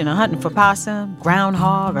fishing or hunting for possum,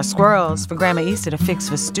 groundhog, or squirrels for Grandma Easter to fix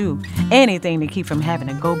for stew. Anything to keep from having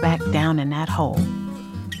to go back down in that hole.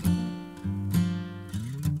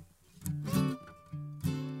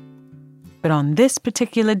 But on this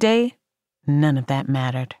particular day, none of that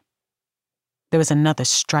mattered. There was another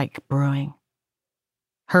strike brewing.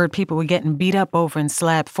 Heard people were getting beat up over in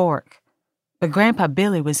Slab Fork. But Grandpa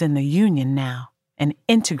Billy was in the union now, an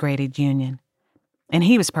integrated union. And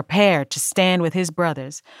he was prepared to stand with his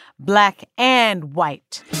brothers, black and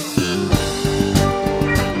white. 40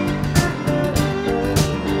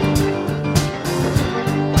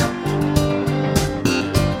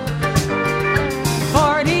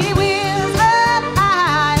 wheels up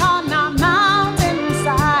high on our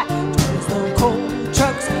mountainside, towards the coal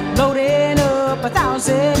trucks loading up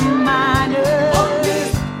 1,000 miners.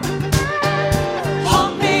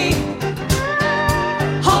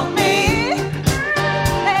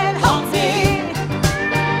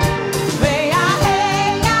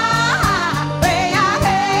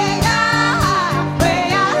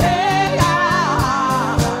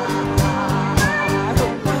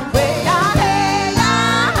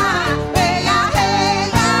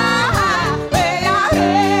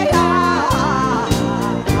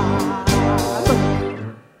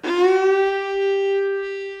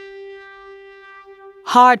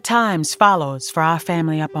 Hard times follows for our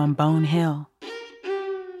family up on Bone Hill.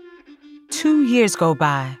 2 years go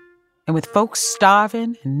by, and with folks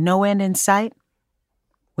starving and no end in sight,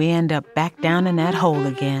 we end up back down in that hole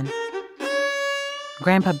again.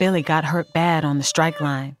 Grandpa Billy got hurt bad on the strike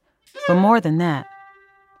line, but more than that,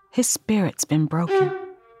 his spirit's been broken.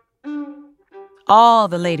 All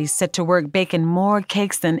the ladies set to work baking more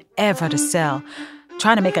cakes than ever to sell,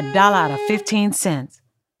 trying to make $1 out of 15 cents.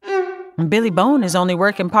 And Billy Bone is only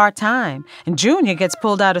working part-time, and Junior gets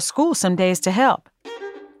pulled out of school some days to help.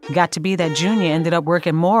 Got to be that Junior ended up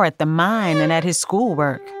working more at the mine than at his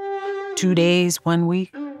schoolwork. 2 days one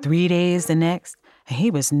week, 3 days the next, and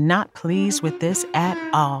he was not pleased with this at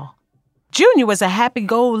all. Junior was a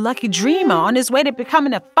happy-go-lucky dreamer on his way to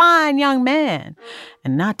becoming a fine young man.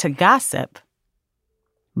 And not to gossip,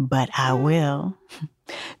 but I will.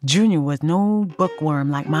 Junior was no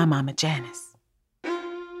bookworm like my Mama Janice.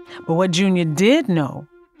 But what Junior did know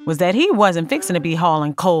was that he wasn't fixing to be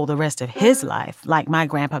hauling coal the rest of his life, like my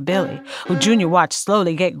Grandpa Billy, who Junior watched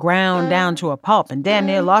slowly get ground down to a pulp and damn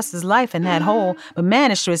near lost his life in that hole, but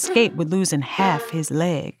managed to escape with losing half his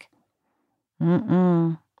leg.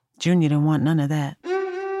 Junior didn't want none of that.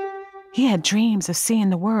 He had dreams of seeing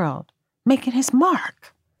the world, making his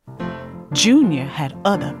mark. Junior had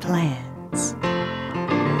other plans.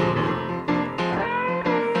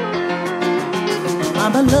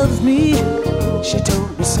 Mama loves me, she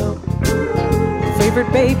told me so.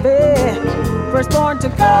 Favorite baby, firstborn to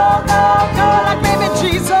go, like baby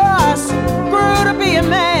Jesus. Grew to be a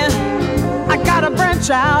man, I gotta branch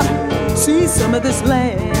out, see some of this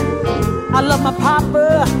land. I love my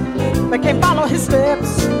papa, but can't follow his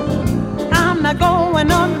steps. I'm not going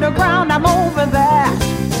underground, I'm over that.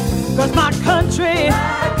 'Cause my country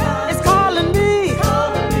is calling me,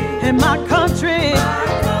 and my country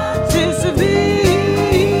is to be.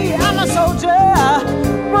 I'm a soldier,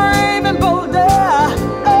 brave and bolder,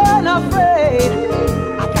 unafraid.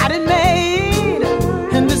 I got it made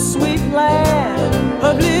in this sweet land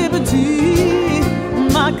of liberty.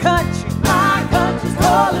 My country's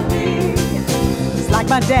calling me. Just like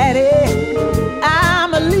my daddy,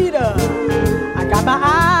 I'm a leader. I got my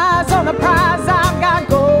eyes on the prize, I've got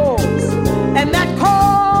goals. And that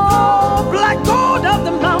cold, black gold of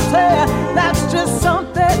the mountain, that's just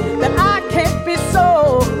something that I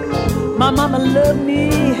My mama loved me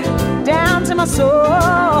down to my soul.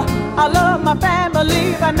 I love my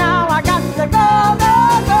family, but now I got to go,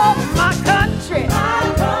 go, go. My country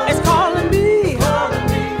is calling me,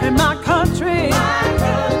 and my country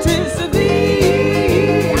tis to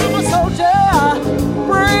thee. I'm a soldier,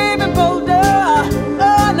 brave and bolder,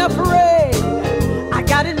 unafraid. I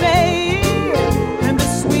got it made in the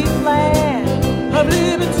sweet land of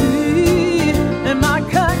liberty, and my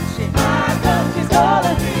country's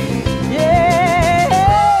calling me.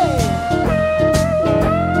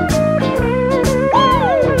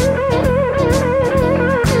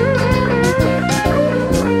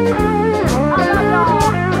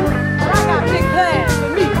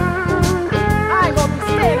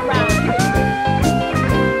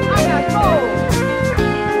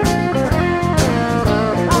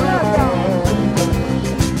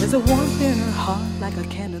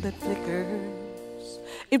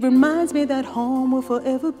 It reminds me that home will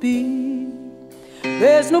forever be.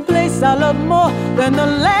 There's no place I love more than the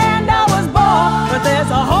land I was born, but there's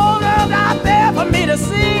a whole world out there for me to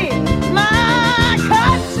see. My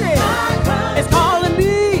country is calling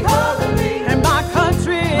me, and my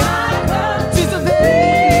country she's a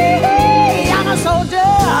thee. I'm a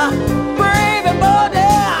soldier, brave and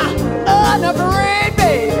bolder, unafraid,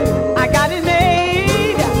 baby. I got it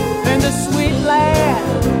made in the sweet land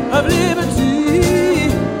of liberty.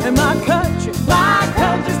 My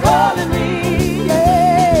country's calling me,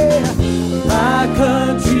 yeah. My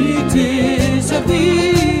country tis of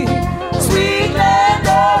thee, sweet land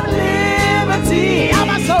of liberty. I'm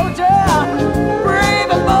a soldier, brave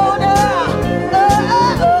and bolder,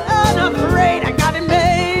 unafraid. I got it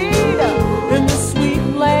made in the sweet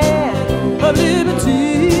land of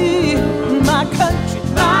liberty. My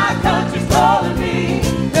country's calling me,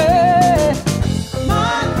 yeah.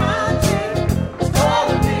 My country is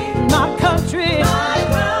calling me. My country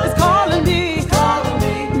is calling me.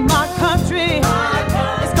 My country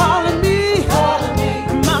is calling me.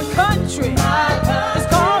 My country is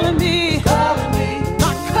calling me.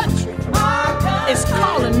 My country is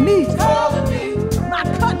calling me. My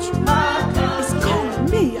country is calling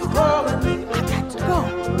me. I got to go.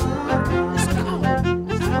 Let's go.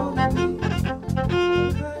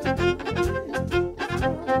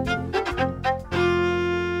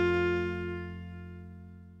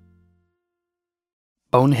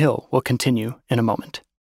 Bone Hill will continue in a moment.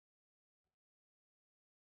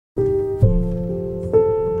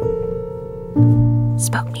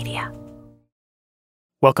 Spoke Media.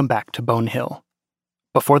 Welcome back to Bone Hill.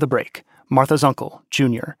 Before the break, Martha's uncle,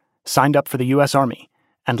 Junior, signed up for the U.S. Army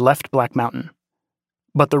and left Black Mountain.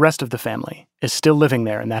 But the rest of the family is still living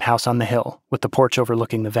there in that house on the hill with the porch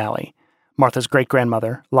overlooking the valley. Martha's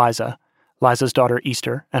great-grandmother, Liza, Liza's daughter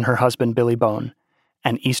Easter and her husband Billy Bone,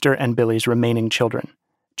 and Easter and Billy's remaining children,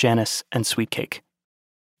 Janice and Sweetcake.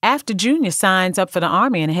 After Junior signs up for the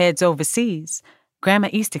Army and heads overseas, Grandma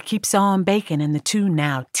Easter keeps on baking, and the two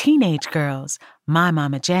now teenage girls, my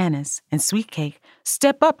Mama Janice and Sweetcake,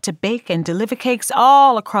 step up to bake and deliver cakes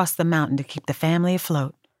all across the mountain to keep the family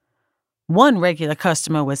afloat. One regular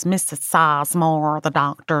customer was Mrs. Sizemore, the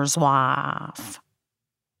doctor's wife.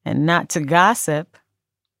 And not to gossip,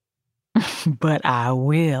 but I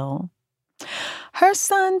will. Her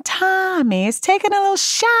son Tommy is taking a little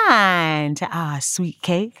shine to our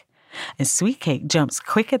Sweetcake, and Sweetcake jumps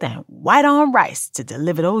quicker than white on rice to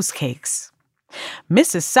deliver those cakes.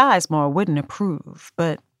 Mrs. Sizemore wouldn't approve,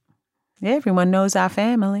 but everyone knows our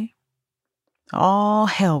family. All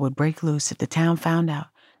hell would break loose if the town found out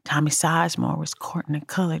Tommy Sizemore was courting a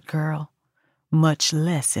colored girl, much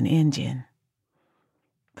less an Indian.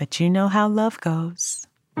 But you know how love goes.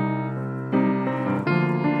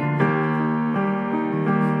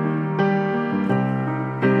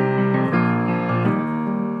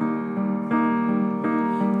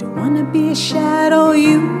 Don't wanna be a shadow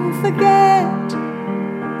you forget.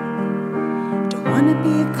 Don't wanna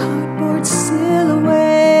be a cardboard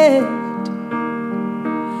silhouette.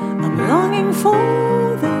 I'm longing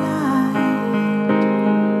for the light.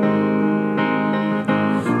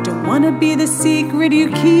 Don't wanna be the secret you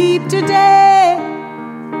keep today.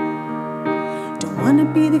 Don't wanna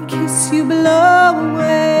be the kiss you blow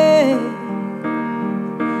away.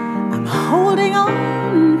 I'm holding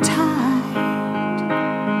on tight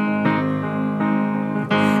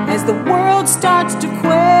as the world starts to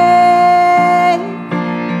quake,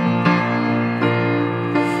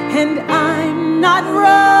 and I'm not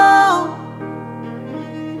wrong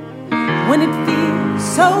when it feels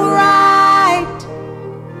so right,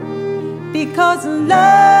 because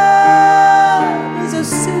love is a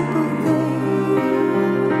simple thing.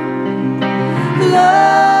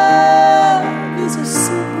 Love is a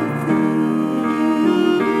simple thing.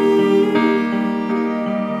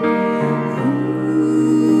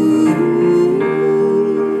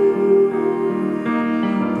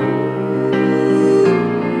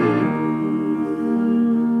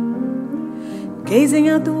 Gazing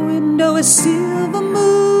out the window, a silver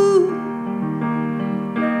moon.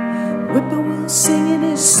 Whippoorwill singing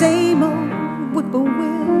his same old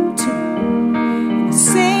whippoorwill tune. In the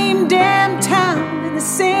same damn town, in the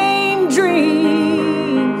same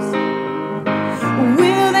dreams.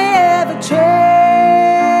 Will they ever change?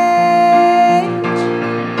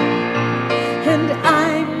 And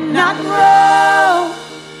I'm not wrong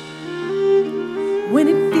when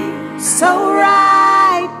it feels so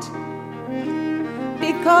right.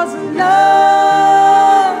 Because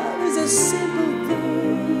love is a simple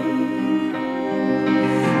thing.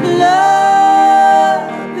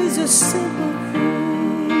 Love is a simple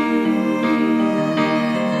thing.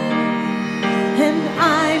 And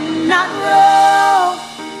I'm not wrong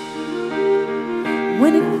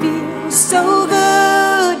when it feels so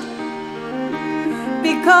good.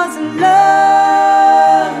 Because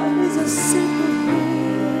love is a simple thing.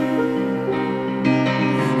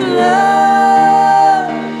 Love.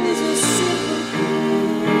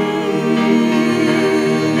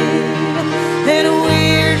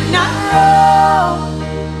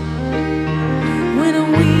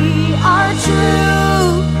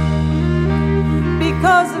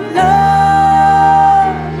 Because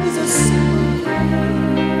love is a simple thing.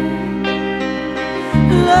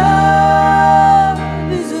 Love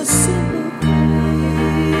is a simple thing.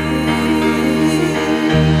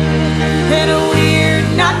 And we're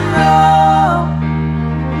not wrong.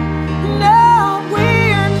 No,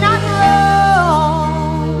 we're not wrong.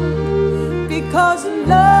 Because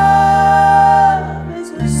love is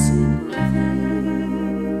a simple thing.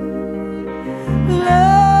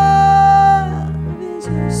 Love.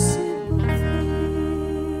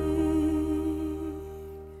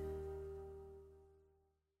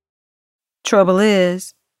 Trouble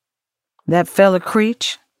is, that fella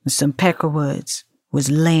Creech and some peckerwoods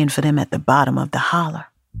was laying for them at the bottom of the holler.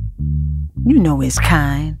 You know his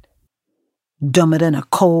kind. Dumber than a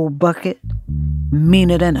cold bucket,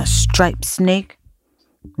 meaner than a striped snake,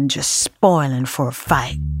 and just spoiling for a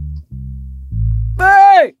fight.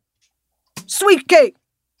 Hey! Sweet cake!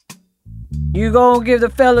 You gonna give the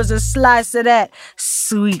fellas a slice of that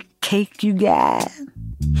sweet cake you got?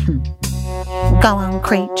 Go on,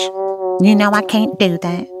 Creech. You know I can't do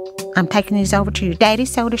that. I'm taking these over to your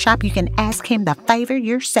daddy's soda shop. You can ask him the favor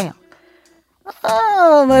yourself.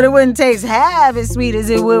 Oh, but it wouldn't taste half as sweet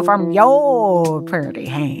as it would from your pretty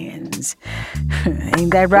hands.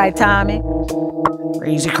 Ain't that right, Tommy?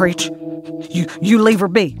 Easy, Creech. You leave her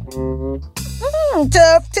be.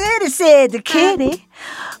 Tough titty, said the kitty.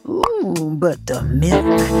 Ooh, but the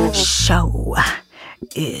milk show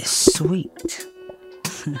is sweet.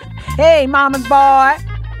 Hey, mama's boy.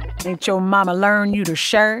 Ain't your mama learned you to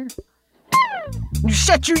share? You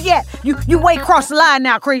shut you yet. You way across the line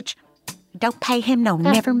now, Creech. Don't pay him no,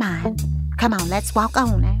 never mind. Come on, let's walk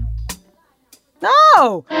on now.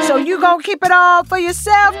 Oh, so you gonna keep it all for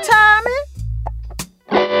yourself, Tommy?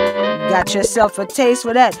 Got yourself a taste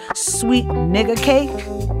for that sweet nigger cake?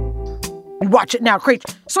 Watch it now, Creech.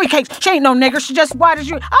 Sweet cake, she ain't no nigger, she just white as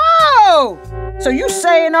you. Oh! So you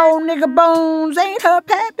saying old nigger Bones ain't her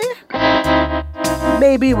pappy?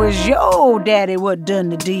 Baby, it was your daddy what done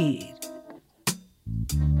the deed.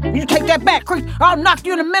 You take that back, Creech. I'll knock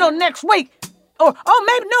you in the middle next week. Or,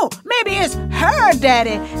 maybe it's her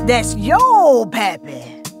daddy that's your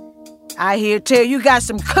pappy. I hear tell you got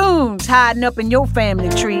some coons hiding up in your family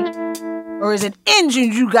tree. Or is it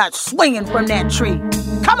engines you got swinging from that tree?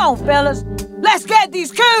 Come on, fellas. Let's get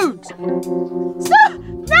these coons. Stop!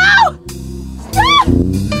 No! Stop!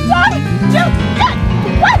 Stop!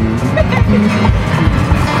 What?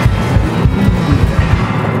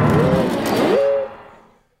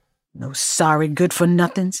 No sorry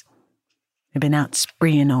good-for-nothings. They've been out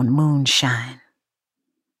spreeing on moonshine.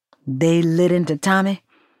 They lit into Tommy,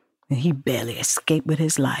 and he barely escaped with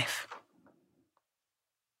his life.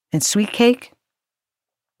 And Sweet Cake?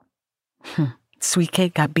 Sweet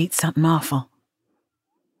Cake got beat something awful.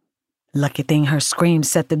 Lucky thing her scream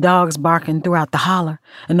set the dogs barking throughout the holler,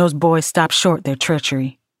 and those boys stopped short their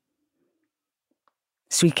treachery.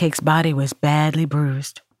 Sweet Cake's body was badly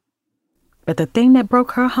bruised. But the thing that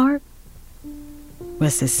broke her heart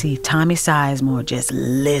was to see Tommy Sizemore just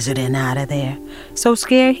lizarding out of there, so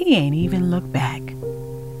scared he ain't even looked back.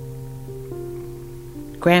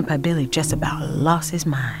 Grandpa Billy just about lost his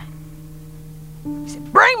mind. He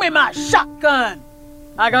said, "Bring me my shotgun!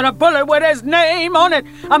 I got a bullet with his name on it.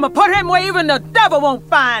 I'ma put him where even the devil won't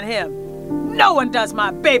find him. No one does my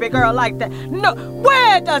baby girl like that. No,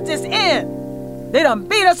 where does this end? They done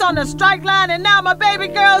beat us on the strike line and now my baby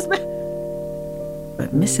girl's..."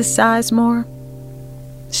 But Mrs. Sizemore,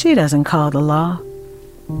 she doesn't call the law.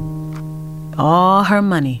 All her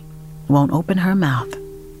money won't open her mouth,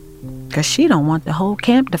 'cause she don't want the whole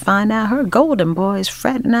camp to find out her golden boy is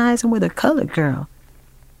fraternizing with a colored girl.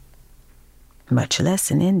 Much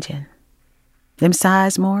less an Indian. Them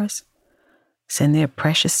Sizemores send their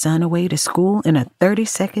precious son away to school in a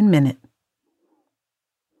 30-second minute.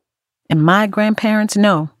 And my grandparents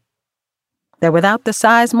know that without the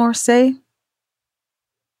Sizemore say,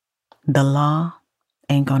 the law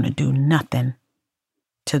ain't gonna do nothing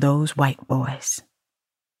to those white boys.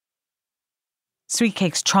 Sweet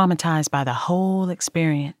Cake's traumatized by the whole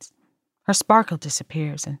experience. Her sparkle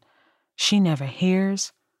disappears, and she never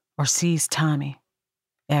hears or sees Tommy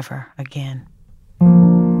ever again.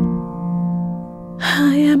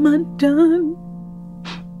 I am undone.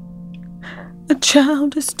 A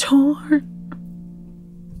child is torn.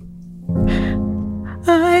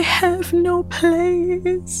 I have no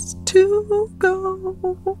place to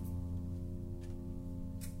go.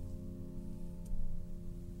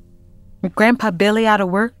 With Grandpa Billy out of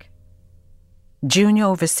work, Junior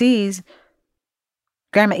overseas,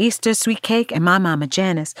 Grandma Easter, Sweet Cake, and my Mama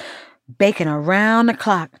Janice baking around the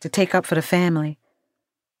clock to take up for the family,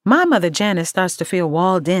 my Mother Janice starts to feel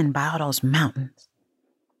walled in by all those mountains.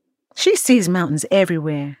 She sees mountains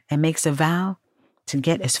everywhere and makes a vow to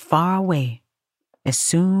get as far away as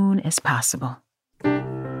soon as possible.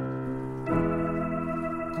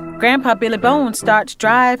 Grandpa Billy Bones starts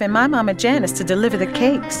driving my Mama Janice to deliver the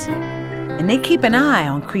cakes, and they keep an eye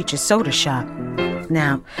on Creature's Soda Shop.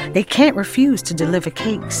 Now, they can't refuse to deliver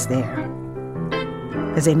cakes there,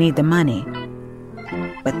 because they need the money,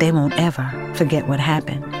 but they won't ever forget what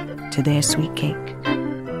happened to their Sweet Cake.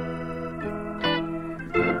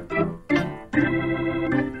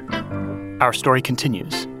 Our story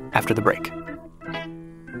continues after the break.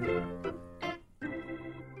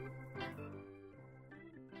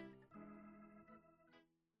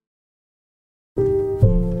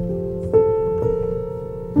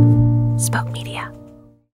 Spoke Media.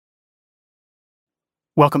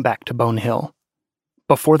 Welcome back to Bone Hill.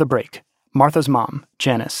 Before the break, Martha's mom,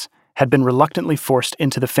 Janice, had been reluctantly forced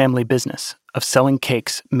into the family business of selling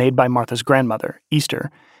cakes made by Martha's grandmother,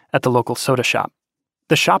 Easter, at the local soda shop.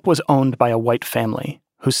 The shop was owned by a white family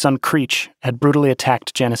whose son Creech had brutally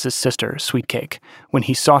attacked Janice's sister, Sweet Cake, when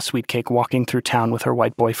he saw Sweet Cake walking through town with her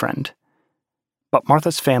white boyfriend. But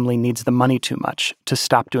Martha's family needs the money too much to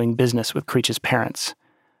stop doing business with Creech's parents,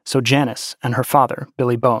 so Janice and her father,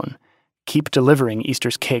 Billy Bone, keep delivering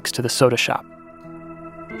Easter's cakes to the soda shop.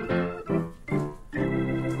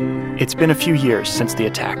 It's been a few years since the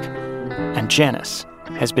attack, and Janice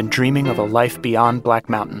has been dreaming of a life beyond Black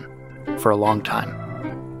Mountain for a long time.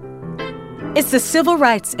 It's the Civil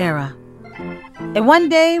Rights era. And one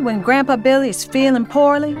day, when Grandpa Billy is feeling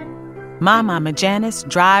poorly, my Mama Janice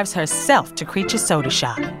drives herself to Creature's Soda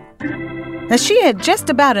Shop. Now, she had just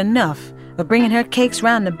about enough of bringing her cakes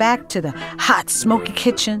round the back to the hot, smoky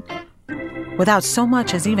kitchen without so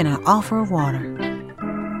much as even an offer of water.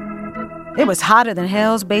 It was hotter than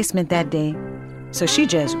hell's basement that day, so she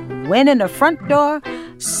just went in the front door,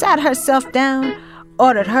 sat herself down,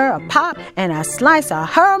 ordered her a pop and a slice of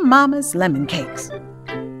her mama's lemon cakes.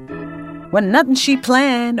 Wasn't nothing she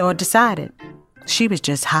planned or decided. She was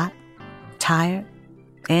just hot, tired,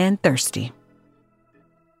 and thirsty.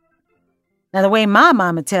 Now, the way my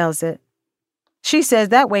mama tells it, she says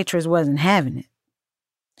that waitress wasn't having it.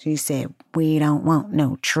 She said, "We don't want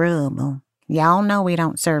no trouble. Y'all know we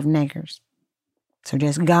don't serve niggers. So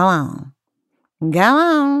just go on. Go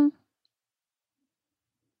on."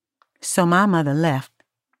 So my mother left.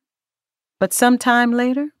 But sometime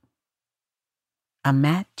later, a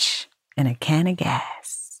match and a can of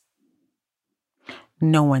gas.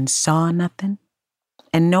 No one saw nothing,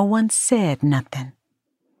 and no one said nothing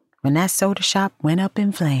when that soda shop went up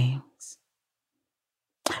in flames.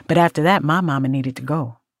 But after that, my mama needed to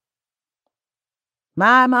go.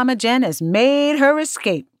 My Mama Janice made her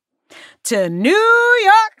escape to New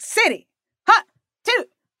York City. 1, 2,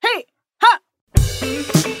 3, ha!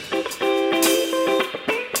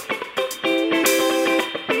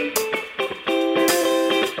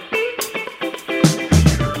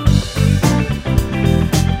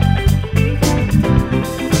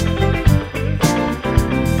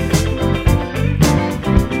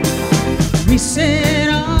 We set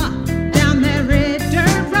off down that red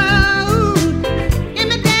dirt road in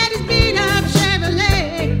my daddy's beat up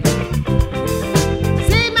Chevrolet.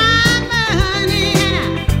 Save my money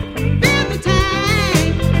and I filled the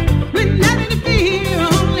tank with nothing to fear,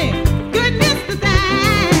 only goodness to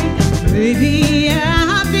thank. Baby,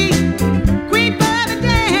 I'll be queen for the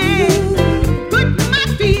day. Put my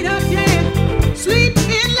feet up, yeah, sleep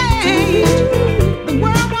in late. The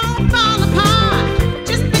world won't fall apart.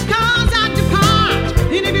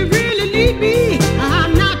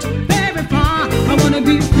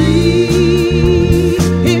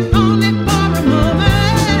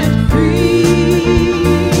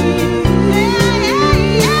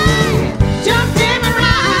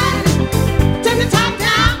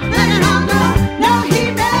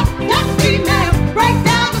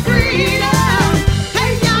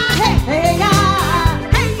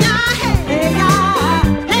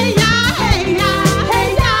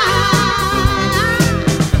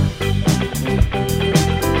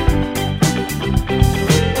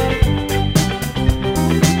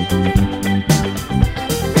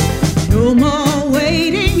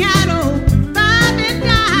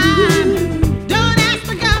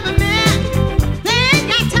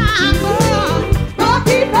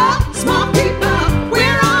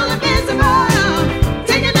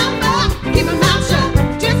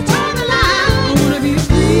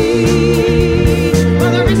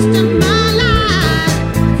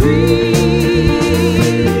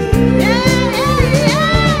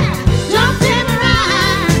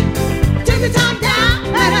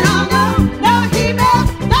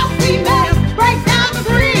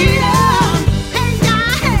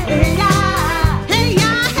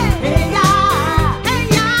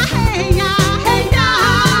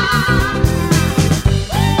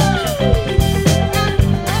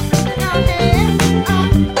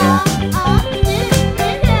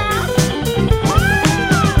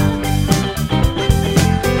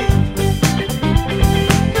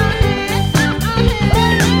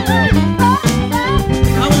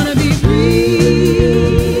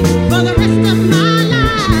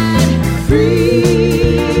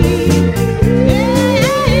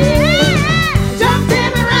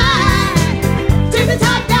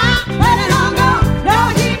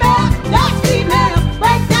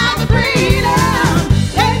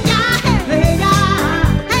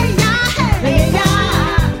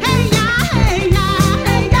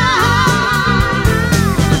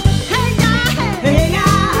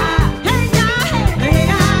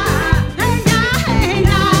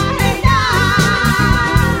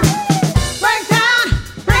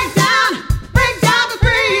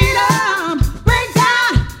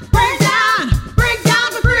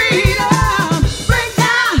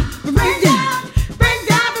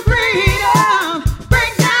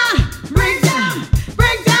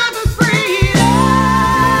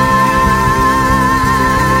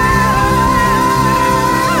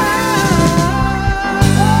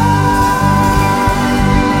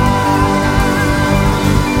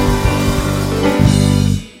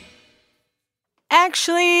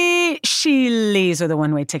 Actually, she leaves with a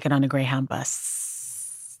one-way ticket on a Greyhound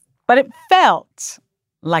bus. But it felt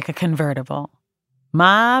like a convertible.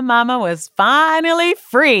 My mama was finally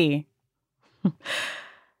free.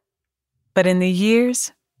 But in the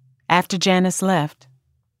years after Janice left,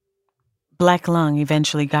 Black Lung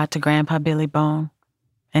eventually got to Grandpa Billy Bone,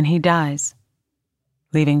 and he dies,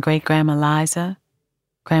 leaving Great-Grandma Liza,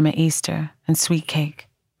 Grandma Easter, and Sweet Cake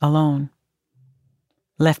alone,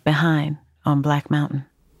 left behind on Black Mountain.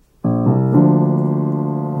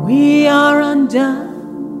 We are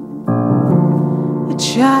undone, the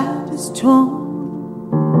child is torn.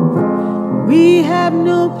 We have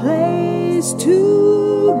no place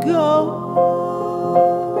to go.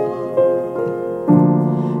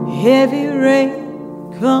 Heavy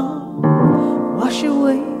rain come, wash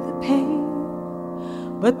away the pain,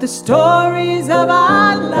 but the stories of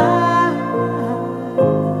our lives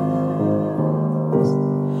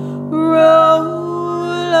roll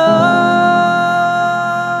on.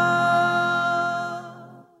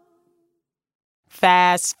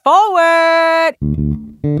 Fast forward.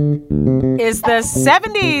 It's the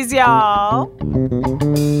 70s, y'all.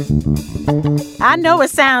 I know it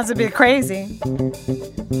sounds a bit crazy,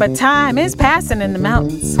 but time is passing in the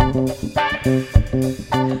mountains.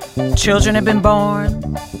 Children have been born,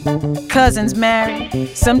 cousins married,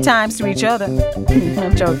 sometimes to each other.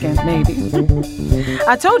 I'm joking, maybe.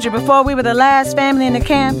 I told you before we were the last family in the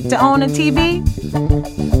camp to own a TV.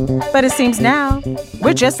 But it seems now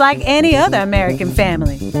we're just like any other American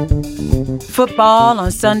family. Football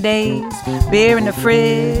on Sundays, beer in the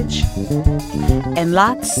fridge, and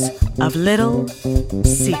lots of little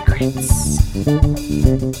secrets.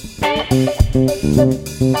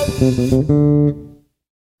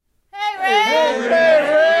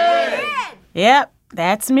 Yep,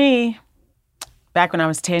 that's me. Back when I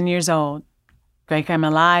was 10 years old. Great-Grandma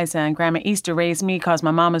Liza and Grandma Easter raised me because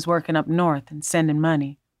my mama's working up north and sending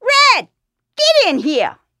money. Red, get in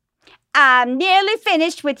here. I'm nearly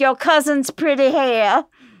finished with your cousin's pretty hair,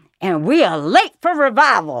 and we are late for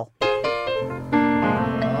revival. Oh,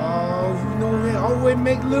 you know they always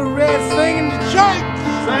make Little Red sing in the church.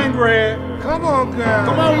 Sing, Red. Come on, girl.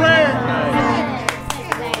 Come on, Red.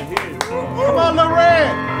 Come on, Little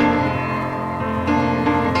Red.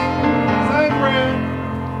 Sing, Red.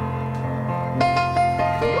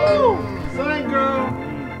 Woo! Sing, girl.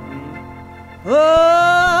 Oh,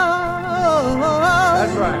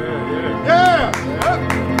 that's right. Yeah.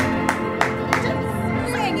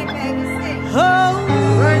 Sing it, baby, sing. Oh,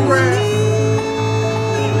 Sing, Red.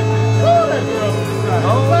 Woo, that girl.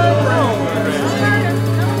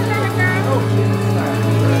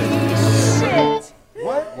 shit.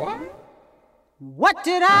 What? What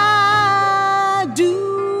did I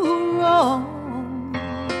do wrong?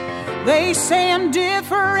 They say I'm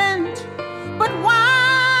different, but why?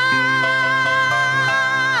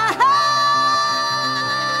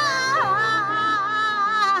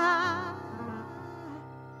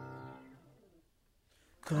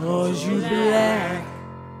 'Cause you black.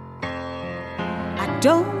 I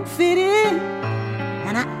don't fit in,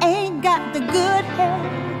 and I ain't got the good hair,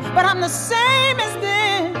 but I'm the same as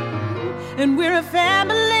them, and we're a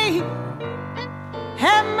family.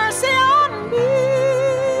 Have mercy on me.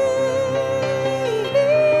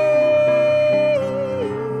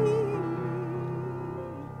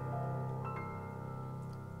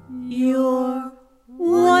 You're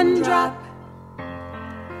one drop.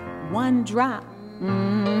 One drop.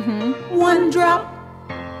 Mm-hmm. One drop.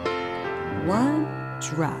 One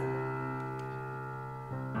drop.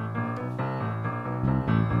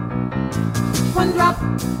 One drop.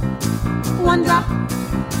 One drop.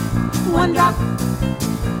 One drop.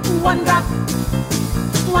 One drop.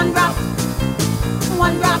 One drop.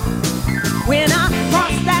 One drop. When I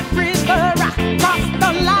crossed that river, I crossed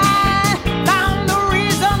the line. Found the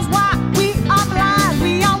reasons why we are blind.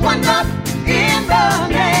 We are one drop in the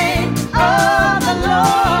name of the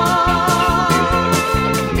Lord.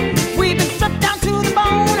 We've been stripped down to the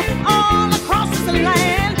bone all across the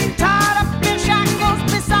land. Tied up in shackles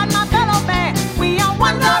beside my fellow man. We are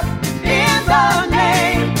one drop in the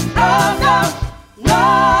name of the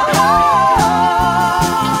Lord.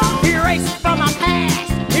 Erased from our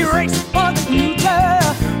past, erased for the future.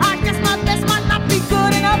 I guess my best might not be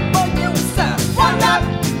good enough for you, sir. One drop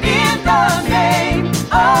in the name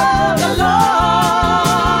of the Lord.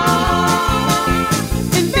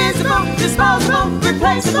 Invisible, disposable,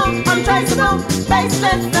 replaceable, untraceable,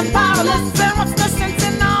 faceless and powerless. And what's the sense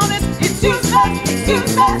in all this? It's useless, it's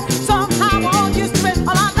useless. Somehow we're all used to it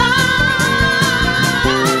all our lives.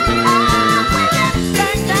 We can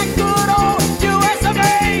thank that good old US of A.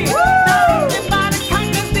 Now everybody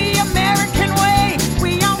conquers the American way.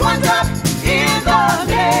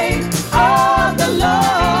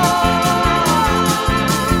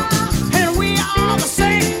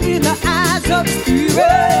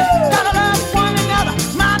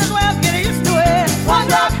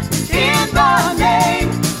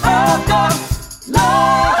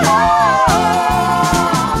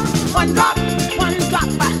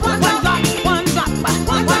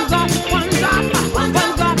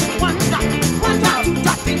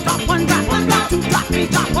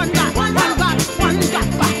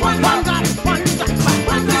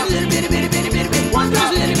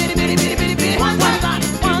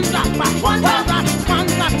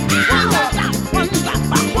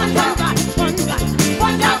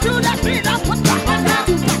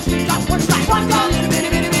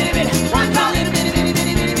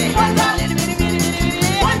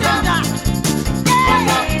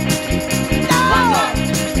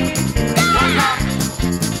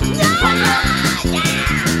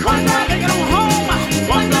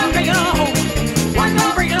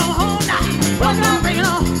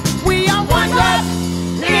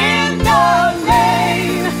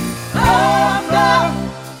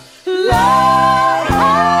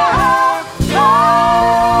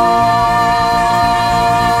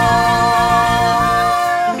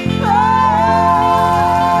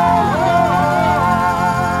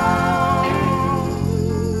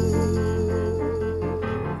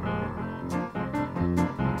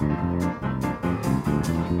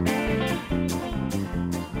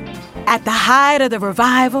 At the height of the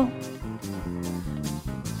revival,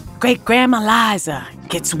 Great-Grandma Liza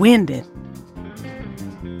gets winded.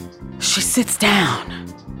 She sits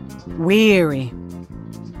down, weary,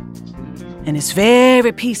 and it's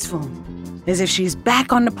very peaceful, as if she's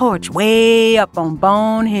back on the porch way up on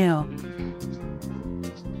Bone Hill.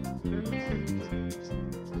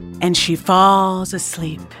 And she falls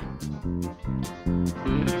asleep.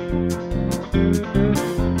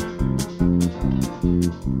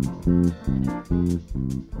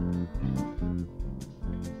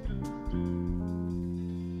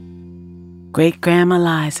 Great-Grandma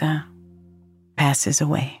Liza passes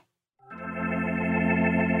away.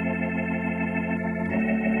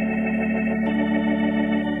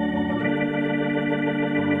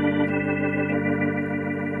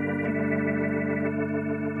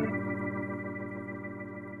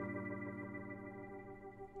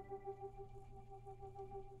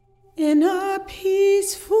 In a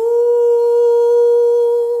peaceful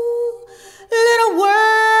little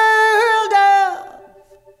world of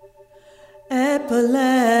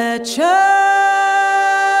Appalachia,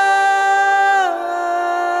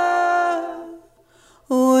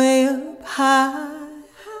 way up high,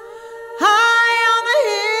 high on the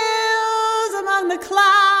hills among the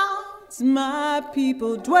clouds, my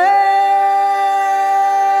people dwell.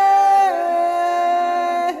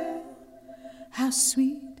 How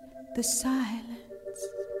sweet the silence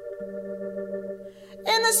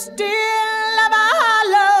in the still of our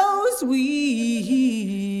hollows, we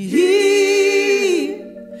hear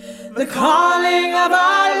the calling of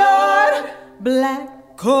our Lord.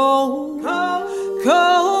 Black coal,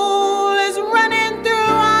 coal is running through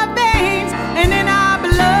our veins and in our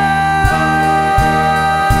blood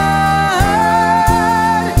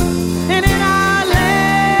and in our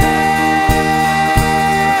land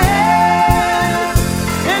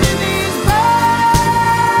and in these bones.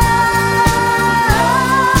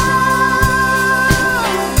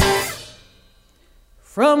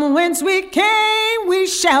 From whence we came, we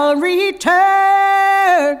shall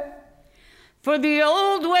return. For the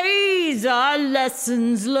old ways are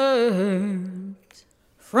lessons learned.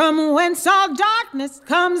 From whence all darkness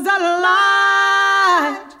comes the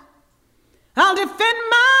light. I'll defend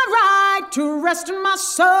my right to rest in my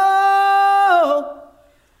soul,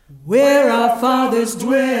 where our fathers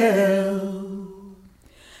dwell,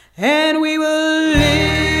 and we will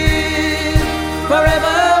live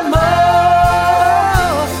forevermore.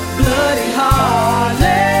 Bloody Harlem,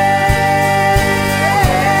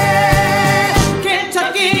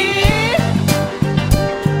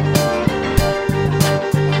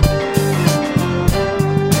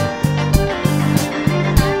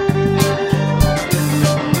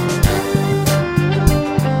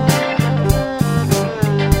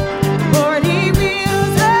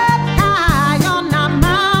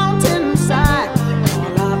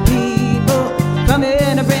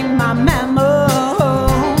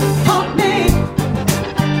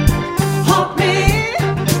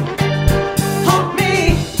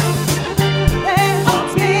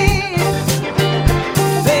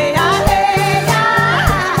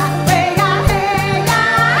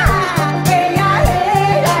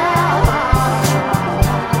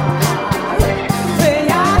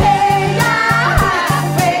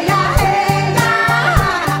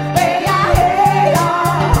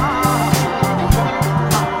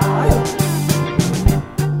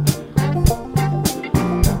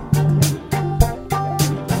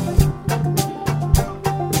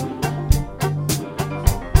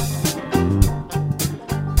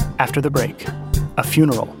 After the break, a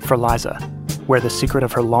funeral for Liza, where the secret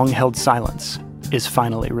of her long-held silence is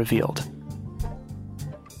finally revealed.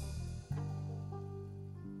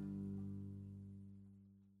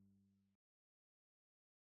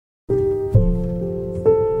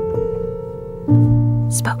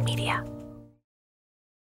 Spoke Media.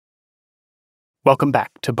 Welcome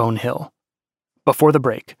back to Bone Hill. Before the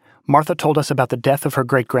break, Martha told us about the death of her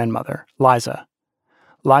great-grandmother, Liza.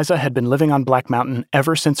 Liza had been living on Black Mountain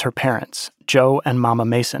ever since her parents, Joe and Mama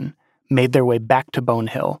Mason, made their way back to Bone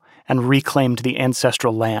Hill and reclaimed the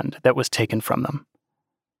ancestral land that was taken from them.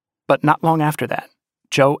 But not long after that,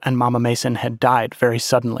 Joe and Mama Mason had died very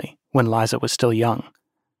suddenly when Liza was still young.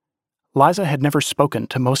 Liza had never spoken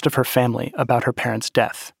to most of her family about her parents'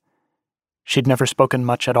 death. She'd never spoken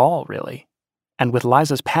much at all, really. And with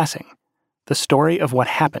Liza's passing, the story of what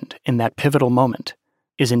happened in that pivotal moment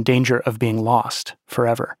is in danger of being lost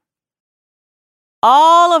forever.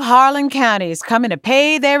 All of Harlan County is coming to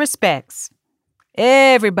pay their respects.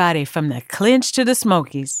 Everybody from the Clinch to the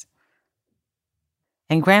Smokies.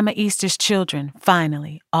 And Grandma Easter's children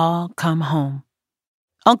finally all come home.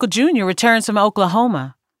 Uncle Junior returns from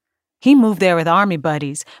Oklahoma, He moved there with Army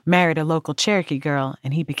buddies, married a local Cherokee girl,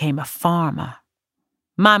 and he became a farmer.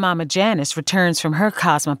 My Mama Janice returns from her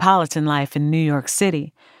cosmopolitan life in New York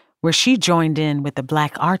City, where she joined in with the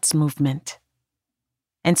Black arts movement.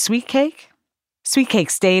 And Sweet Cake? Sweet Cake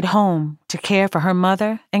stayed home to care for her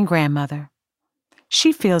mother and grandmother.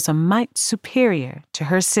 She feels a mite superior to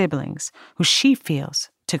her siblings, who she feels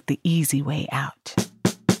took the easy way out.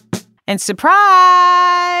 And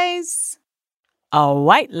surprise! A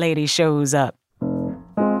white lady shows up.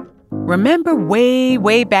 Remember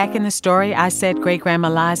way back in the story I said Great-Grandma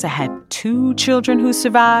Liza had 2 children who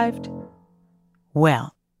survived?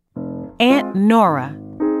 Well, Aunt Nora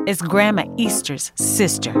is Grandma Easter's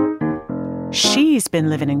sister. She's been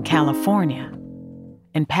living in California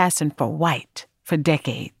and passing for white for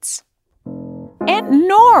decades. Aunt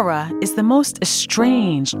Nora is the most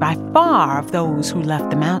estranged by far of those who left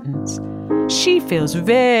the mountains. She feels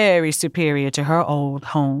very superior to her old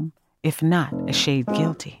home, if not a shade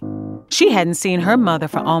guilty. She hadn't seen her mother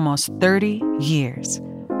for almost 30 years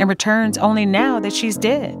and returns only now that she's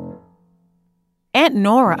dead. Aunt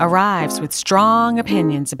Nora arrives with strong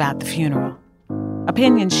opinions about the funeral,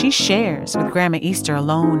 opinions she shares with Grandma Easter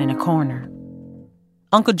alone in a corner.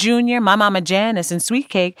 Uncle Junior, my Mama Janice, and Sweet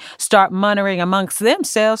Cake start muttering amongst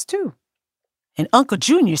themselves, too. And Uncle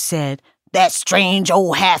Junior said, "That strange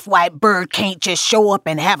old half-white bird can't just show up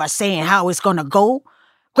and have a say in how it's gonna go.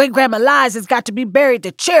 Great-Grandma Liza's got to be buried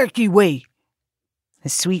the Cherokee way." The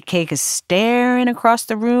Sweet Cake is staring across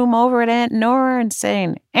the room over at Aunt Nora and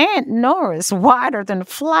saying, "Aunt Nora's whiter than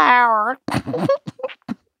flour."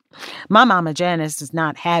 My Mama Janice is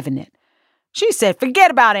not having it. She said,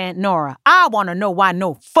 "Forget about Aunt Nora. I want to know why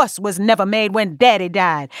no fuss was never made when Daddy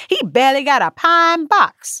died. He barely got a pine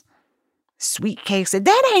box." Sweet Cake said,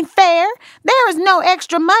 "That ain't fair. There is no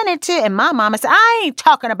extra money to..." And my mama said, "I ain't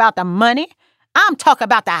talking about the money. I'm talking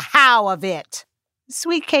about the how of it."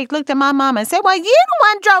 Sweet Cake looked at my mama and said, "Well, you the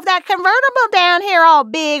one drove that convertible down here all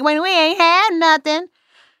big when we ain't had nothing."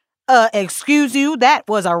 Excuse you, that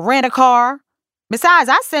was a rent-a-car. Besides,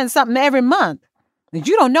 I send something every month.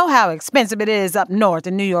 You don't know how expensive it is up north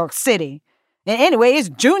in New York City. And anyway, it's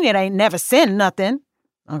Junior that ain't never sent nothing."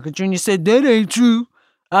 Uncle Junior said, "That ain't true.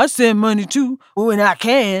 I send money too, when I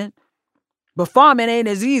can. But farming ain't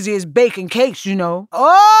as easy as baking cakes, you know."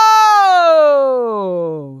 "Oh!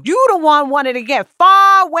 You the one wanted to get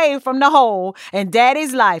far away from the hole in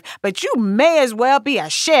Daddy's life, but you may as well be a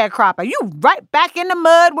sharecropper. You right back in the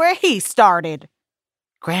mud where he started."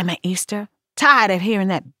 Grandma Easter, tired of hearing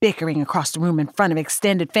that bickering across the room in front of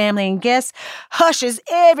extended family and guests, hushes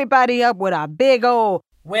everybody up with a big old,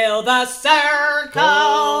 "Will the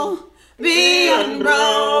circle be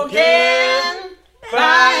unbroken?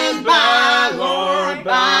 By and by, Lord,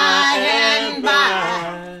 by and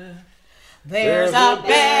by. There's a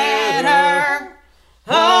better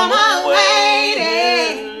home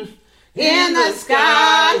awaiting in the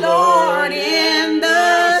sky, Lord, in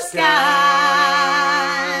the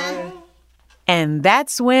sky." And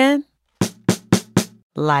that's when,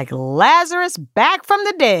 like Lazarus back from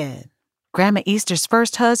the dead, Grandma Easter's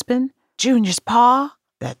first husband, Junior's pa,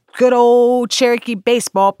 that good old Cherokee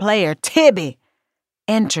baseball player, Tibby,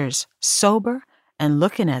 enters sober and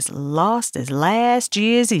looking as lost as last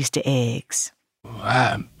year's Easter eggs.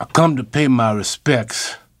 I come to pay my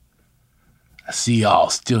respects. I see y'all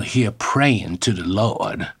still here praying to the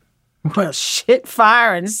Lord. Well, shit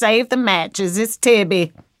fire and save the matches. It's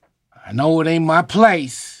Tibby. I know it ain't my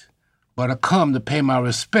place, but I come to pay my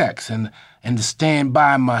respects and to stand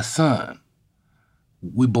by my son.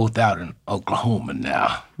 We both out in Oklahoma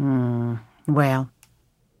now. Well,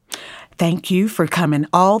 thank you for coming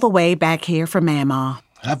all the way back here for Mamaw.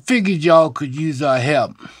 I figured y'all could use our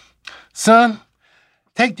help. Son,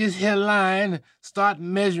 take this here line, start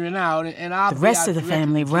measuring out, and I'll The rest of the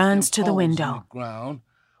family runs to the window.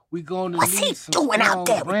 What's he doing out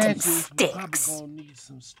there with them sticks?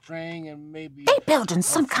 They building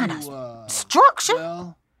some kind of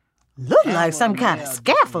structure? Look like some kind of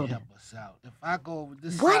scaffolding.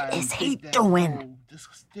 What is he doing?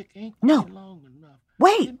 No.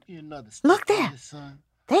 Wait. Look there.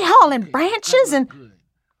 They hauling branches and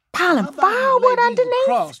piling firewood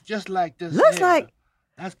underneath. Just like this. Looks like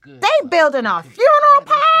they building a funeral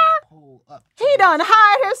pyre? He done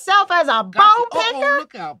hired himself as a bone picker?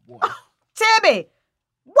 Look out, boy. Tibby,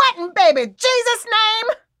 what in baby Jesus'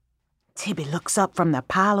 name? Tibby looks up from the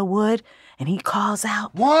pile of wood and he calls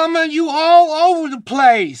out, "Woman, you all over the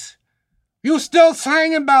place. You still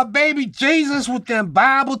singing about baby Jesus with them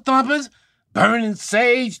Bible thumpers, burning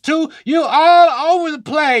sage too? You all over the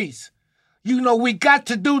place. You know we got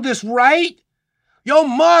to do this right. Your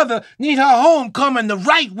mother need her homecoming the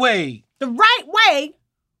right way. The right way?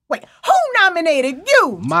 Wait, who nominated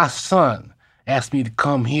you? My son asked me to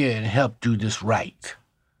come here and help do this right.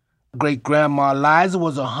 Great-Grandma Liza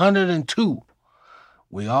was 102.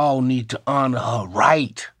 We all need to honor her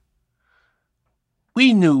right.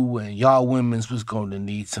 We knew when y'all women's was going to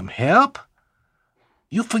need some help.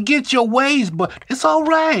 You forget your ways, but it's all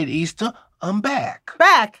right, Easter. I'm back.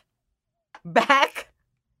 Back? Back?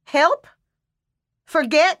 Help?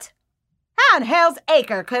 Forget? How in hell's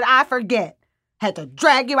acre could I forget? Had to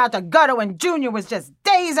drag you out the gutter when Junior was just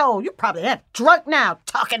days old. You probably had drunk now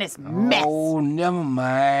talking this mess. Oh, never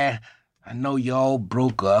mind. I know y'all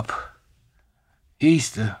broke up.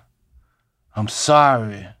 Easter, I'm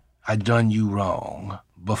sorry I done you wrong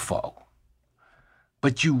before.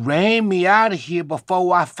 But you ran me out of here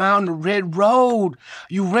before I found the red road.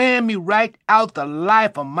 You ran me right out the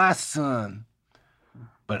life of my son.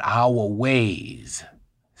 But our ways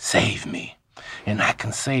save me. And I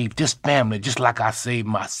can save this family just like I saved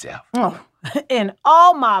myself. Oh, in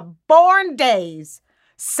all my born days,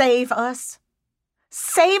 save us?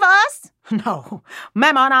 Save us? No,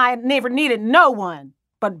 Mama and I never needed no one.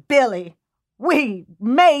 But Billy, we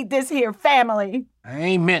made this here family. I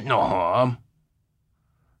ain't meant no harm.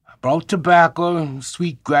 I brought tobacco and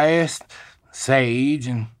sweet grass, sage,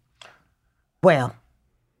 and... Well,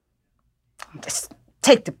 just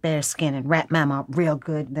take the bear skin and wrap Mama up real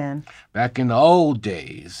good then. Back in the old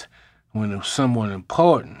days, when it was someone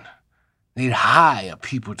important, they'd hire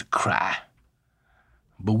people to cry.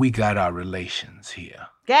 But we got our relations here.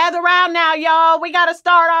 Gather round now, y'all. We gotta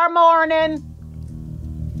start our morning.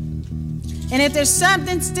 And if there's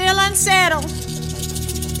something still unsettled,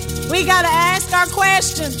 we gotta ask our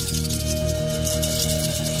questions.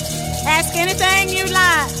 Ask anything you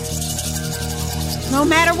like, no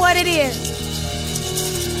matter what it is.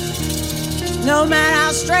 No matter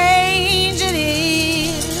how strange it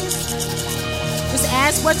is, just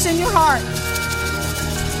ask what's in your heart.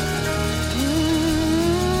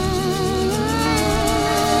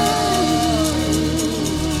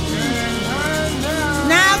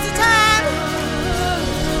 Now's the time.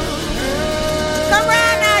 Come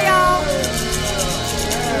round now, y'all.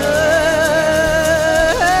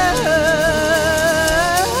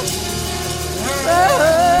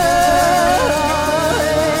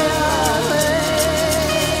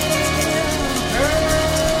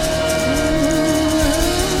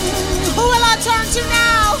 Who will I turn to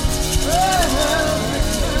now?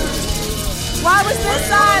 Why was there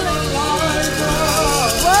silence?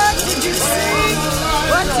 What did you see?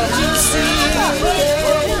 What did you see?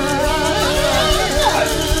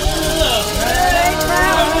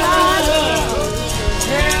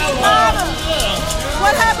 Mama,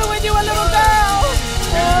 what happened when you were a little girl?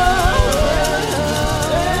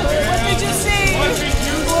 What did you see? What did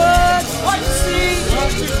you see?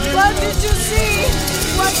 What did you see?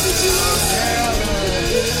 What did you see?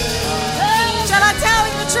 Shall I tell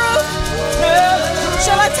him the truth?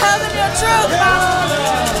 Shall I tell them your truth, Mama?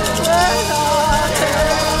 Tell.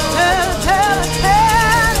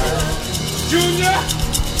 Junior,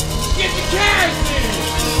 get the cash in.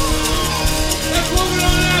 Let's move it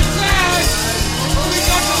on outside. We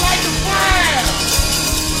got to light the fire.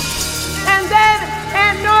 And then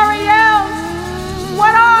Aunt Nori yells,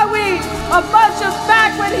 what are we? A bunch of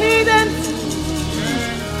backward heathens?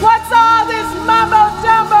 What's all this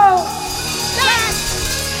mumbo-jumbo?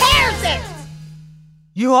 Just here's it!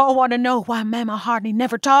 You all want to know why Mama hardly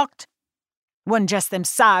never talked? Wasn't just them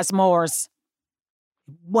Sizemores.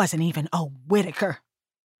 It wasn't even old Whitaker.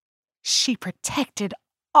 She protected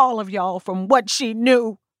all of y'all from what she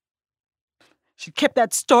knew. She kept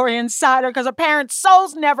that story inside her because her parents'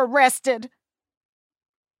 souls never rested.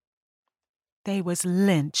 They was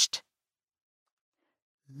lynched.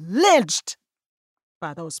 Lynched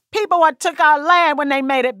by those people what took our land when they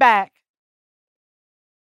made it back.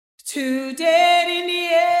 Too dead in the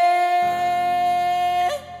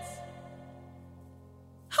end,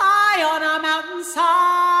 high on a mountainside,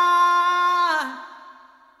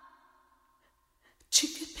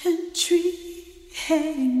 chicken tree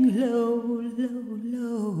hang low, low,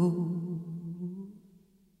 low.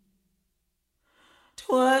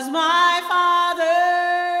 'Twas my father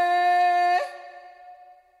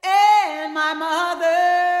and my mother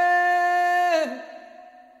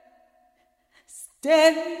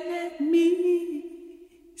staring at me,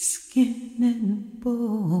 skin and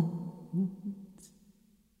bones.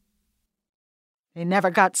 They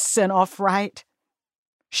never got sent off right.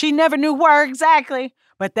 She never knew where exactly,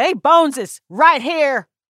 but they bones is right here.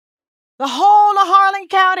 The whole of Harlan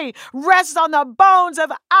County rests on the bones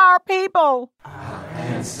of our people. Our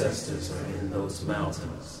ancestors are in those those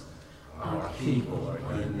mountains. Our people are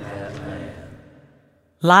in that land.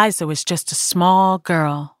 Liza was just a small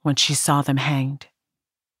girl when she saw them hanged.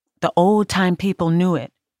 The old-time people knew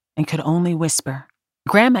it and could only whisper.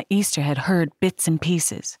 Grandma Easter had heard bits and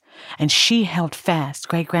pieces, and she held fast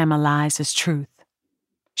Great-Grandma Liza's truth.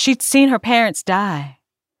 She'd seen her parents die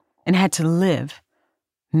and had to live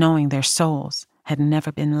knowing their souls had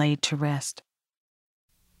never been laid to rest.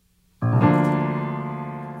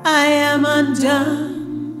 I am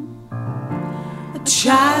undone, a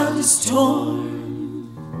child is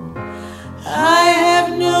torn, I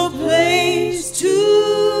have no place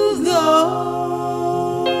to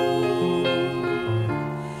go.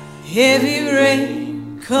 Heavy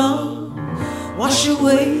rain come, wash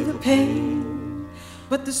away the pain,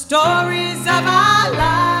 but the stories of our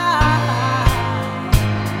lives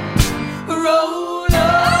roll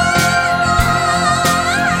on.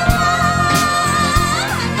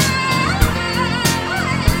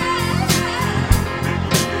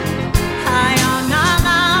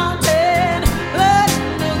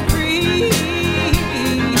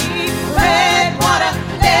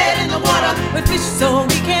 So we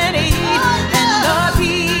can eat, and the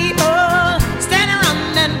people stand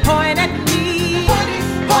around and point at me.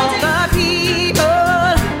 All the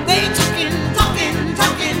people, they talking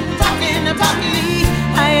about me.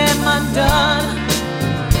 I am undone,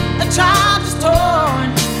 a child is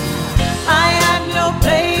torn, I have no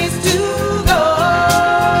place to go.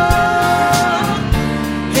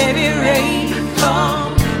 Heavy rain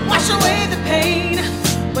come, wash away the pain,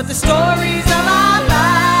 but the stories of our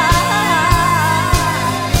lives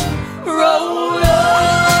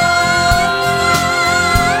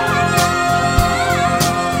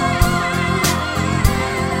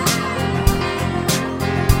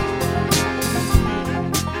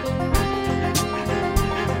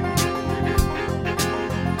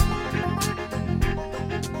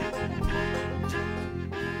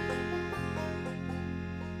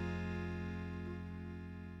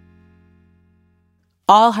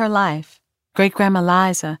All her life, Great-Grandma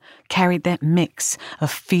Liza carried that mix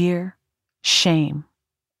of fear, shame,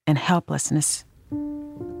 and helplessness.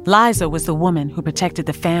 Liza was the woman who protected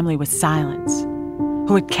the family with silence,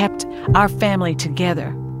 who had kept our family together,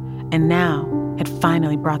 and now had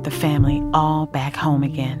finally brought the family all back home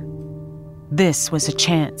again. This was a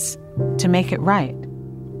chance to make it right,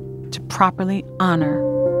 to properly honor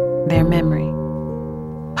their memory.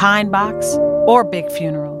 Pine box or big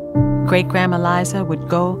funeral, Great-Grandma Liza would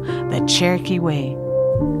go the Cherokee way.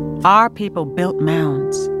 Our people built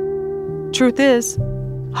mounds. Truth is,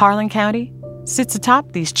 Harlan County sits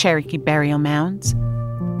atop these Cherokee burial mounds,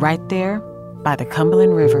 right there by the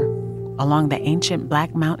Cumberland River, along the ancient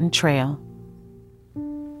Black Mountain Trail.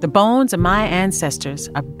 The bones of my ancestors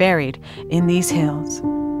are buried in these hills.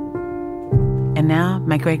 And now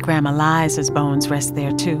my Great-Grandma Liza's bones rest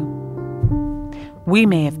there too. We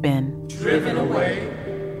may have been driven away,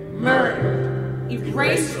 murdered,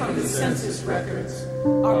 erased from the census records,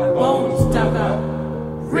 our bones dug up,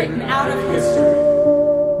 written out of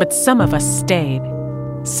history. But some of us stayed,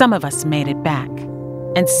 some of us made it back,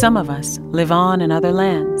 and some of us live on in other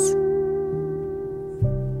lands.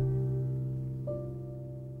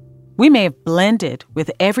 We may have blended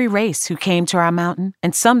with every race who came to our mountain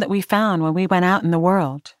and some that we found when we went out in the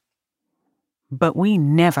world. But we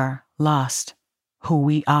never lost who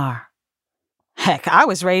we are. Heck, I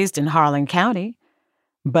was raised in Harlan County,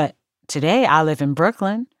 but today I live in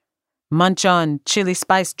Brooklyn, munch on chili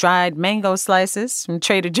spice dried mango slices from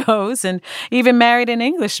Trader Joe's, and even married an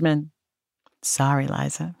Englishman. Sorry,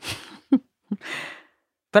 Liza.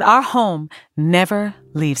 But our home never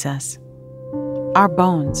leaves us. Our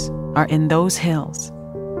bones are in those hills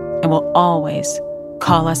and will always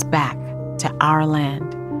call us back to our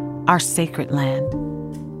land, our sacred land,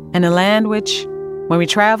 and a land which, when we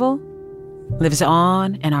travel, lives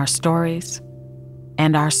on in our stories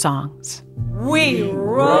and our songs. We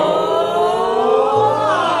roll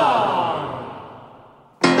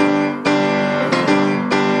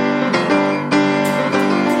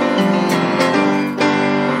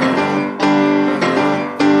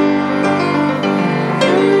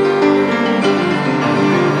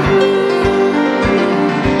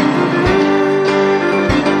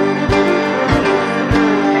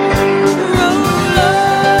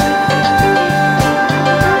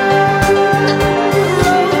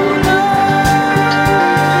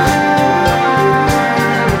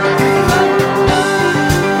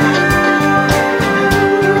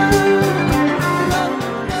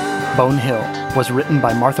Bone Hill was written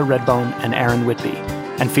by Martha Redbone and Aaron Whitby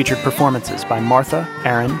and featured performances by Martha,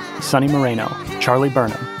 Aaron, Sonny Moreno, Charlie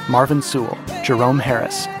Burnham, Marvin Sewell, Jerome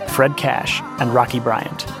Harris, Fred Cash, and Rocky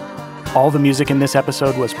Bryant. All the music in this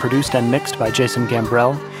episode was produced and mixed by Jason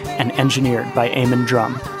Gambrell and engineered by Eamon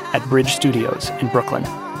Drum at Bridge Studios in Brooklyn.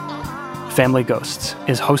 Family Ghosts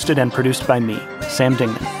is hosted and produced by me, Sam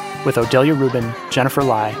Dingman, with Odelia Rubin, Jennifer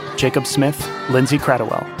Lai, Jacob Smith, Lindsay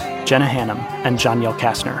Cradwell, Jenna Hannum, and Janiel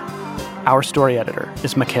Kastner. Our story editor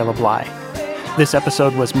is Michaela Bly. This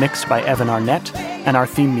episode was mixed by Evan Arnett, and our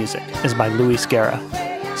theme music is by Louis Guerra.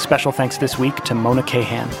 Special thanks this week to Mona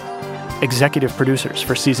Kahan. Executive producers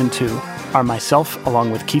for Season 2 are myself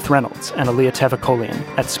along with Keith Reynolds and Aaliyah Tevakolian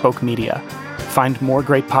at Spoke Media. Find more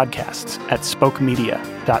great podcasts at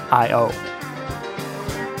spokemedia.io.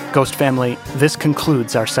 Ghost Family, this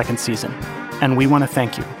concludes our second season, and we want to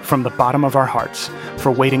thank you from the bottom of our hearts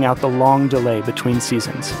for waiting out the long delay between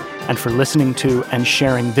seasons and for listening to and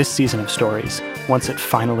sharing this season of stories once it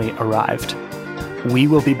finally arrived. We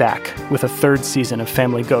will be back with a third season of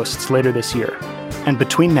Family Ghosts later this year, and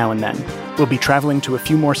between now and then, we'll be traveling to a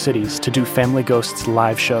few more cities to do Family Ghosts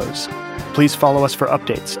live shows. Please follow us for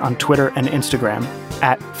updates on Twitter and Instagram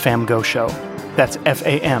at FamGoShow. That's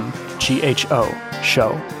FAMGHO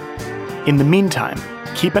show. In the meantime,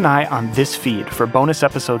 keep an eye on this feed for bonus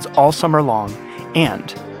episodes all summer long,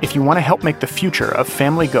 and if you want to help make the future of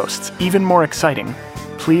Family Ghosts even more exciting,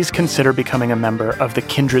 please consider becoming a member of the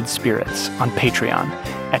Kindred Spirits on Patreon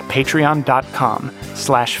at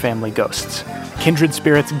patreon.com/familyghosts. Kindred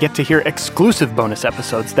Spirits get to hear exclusive bonus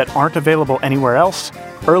episodes that aren't available anywhere else,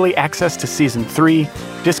 early access to Season 3,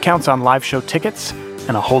 discounts on live show tickets,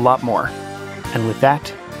 and a whole lot more. And with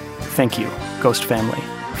that, thank you, Ghost Family,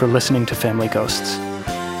 for listening to Family Ghosts,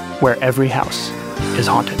 where every house is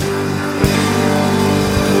haunted.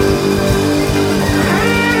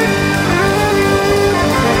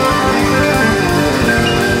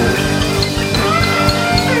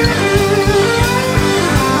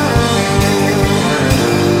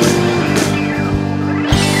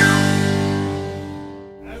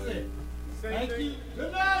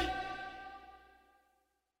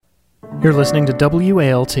 You're listening to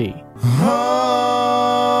WALT.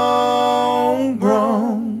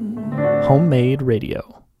 Homegrown. Homemade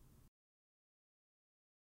radio.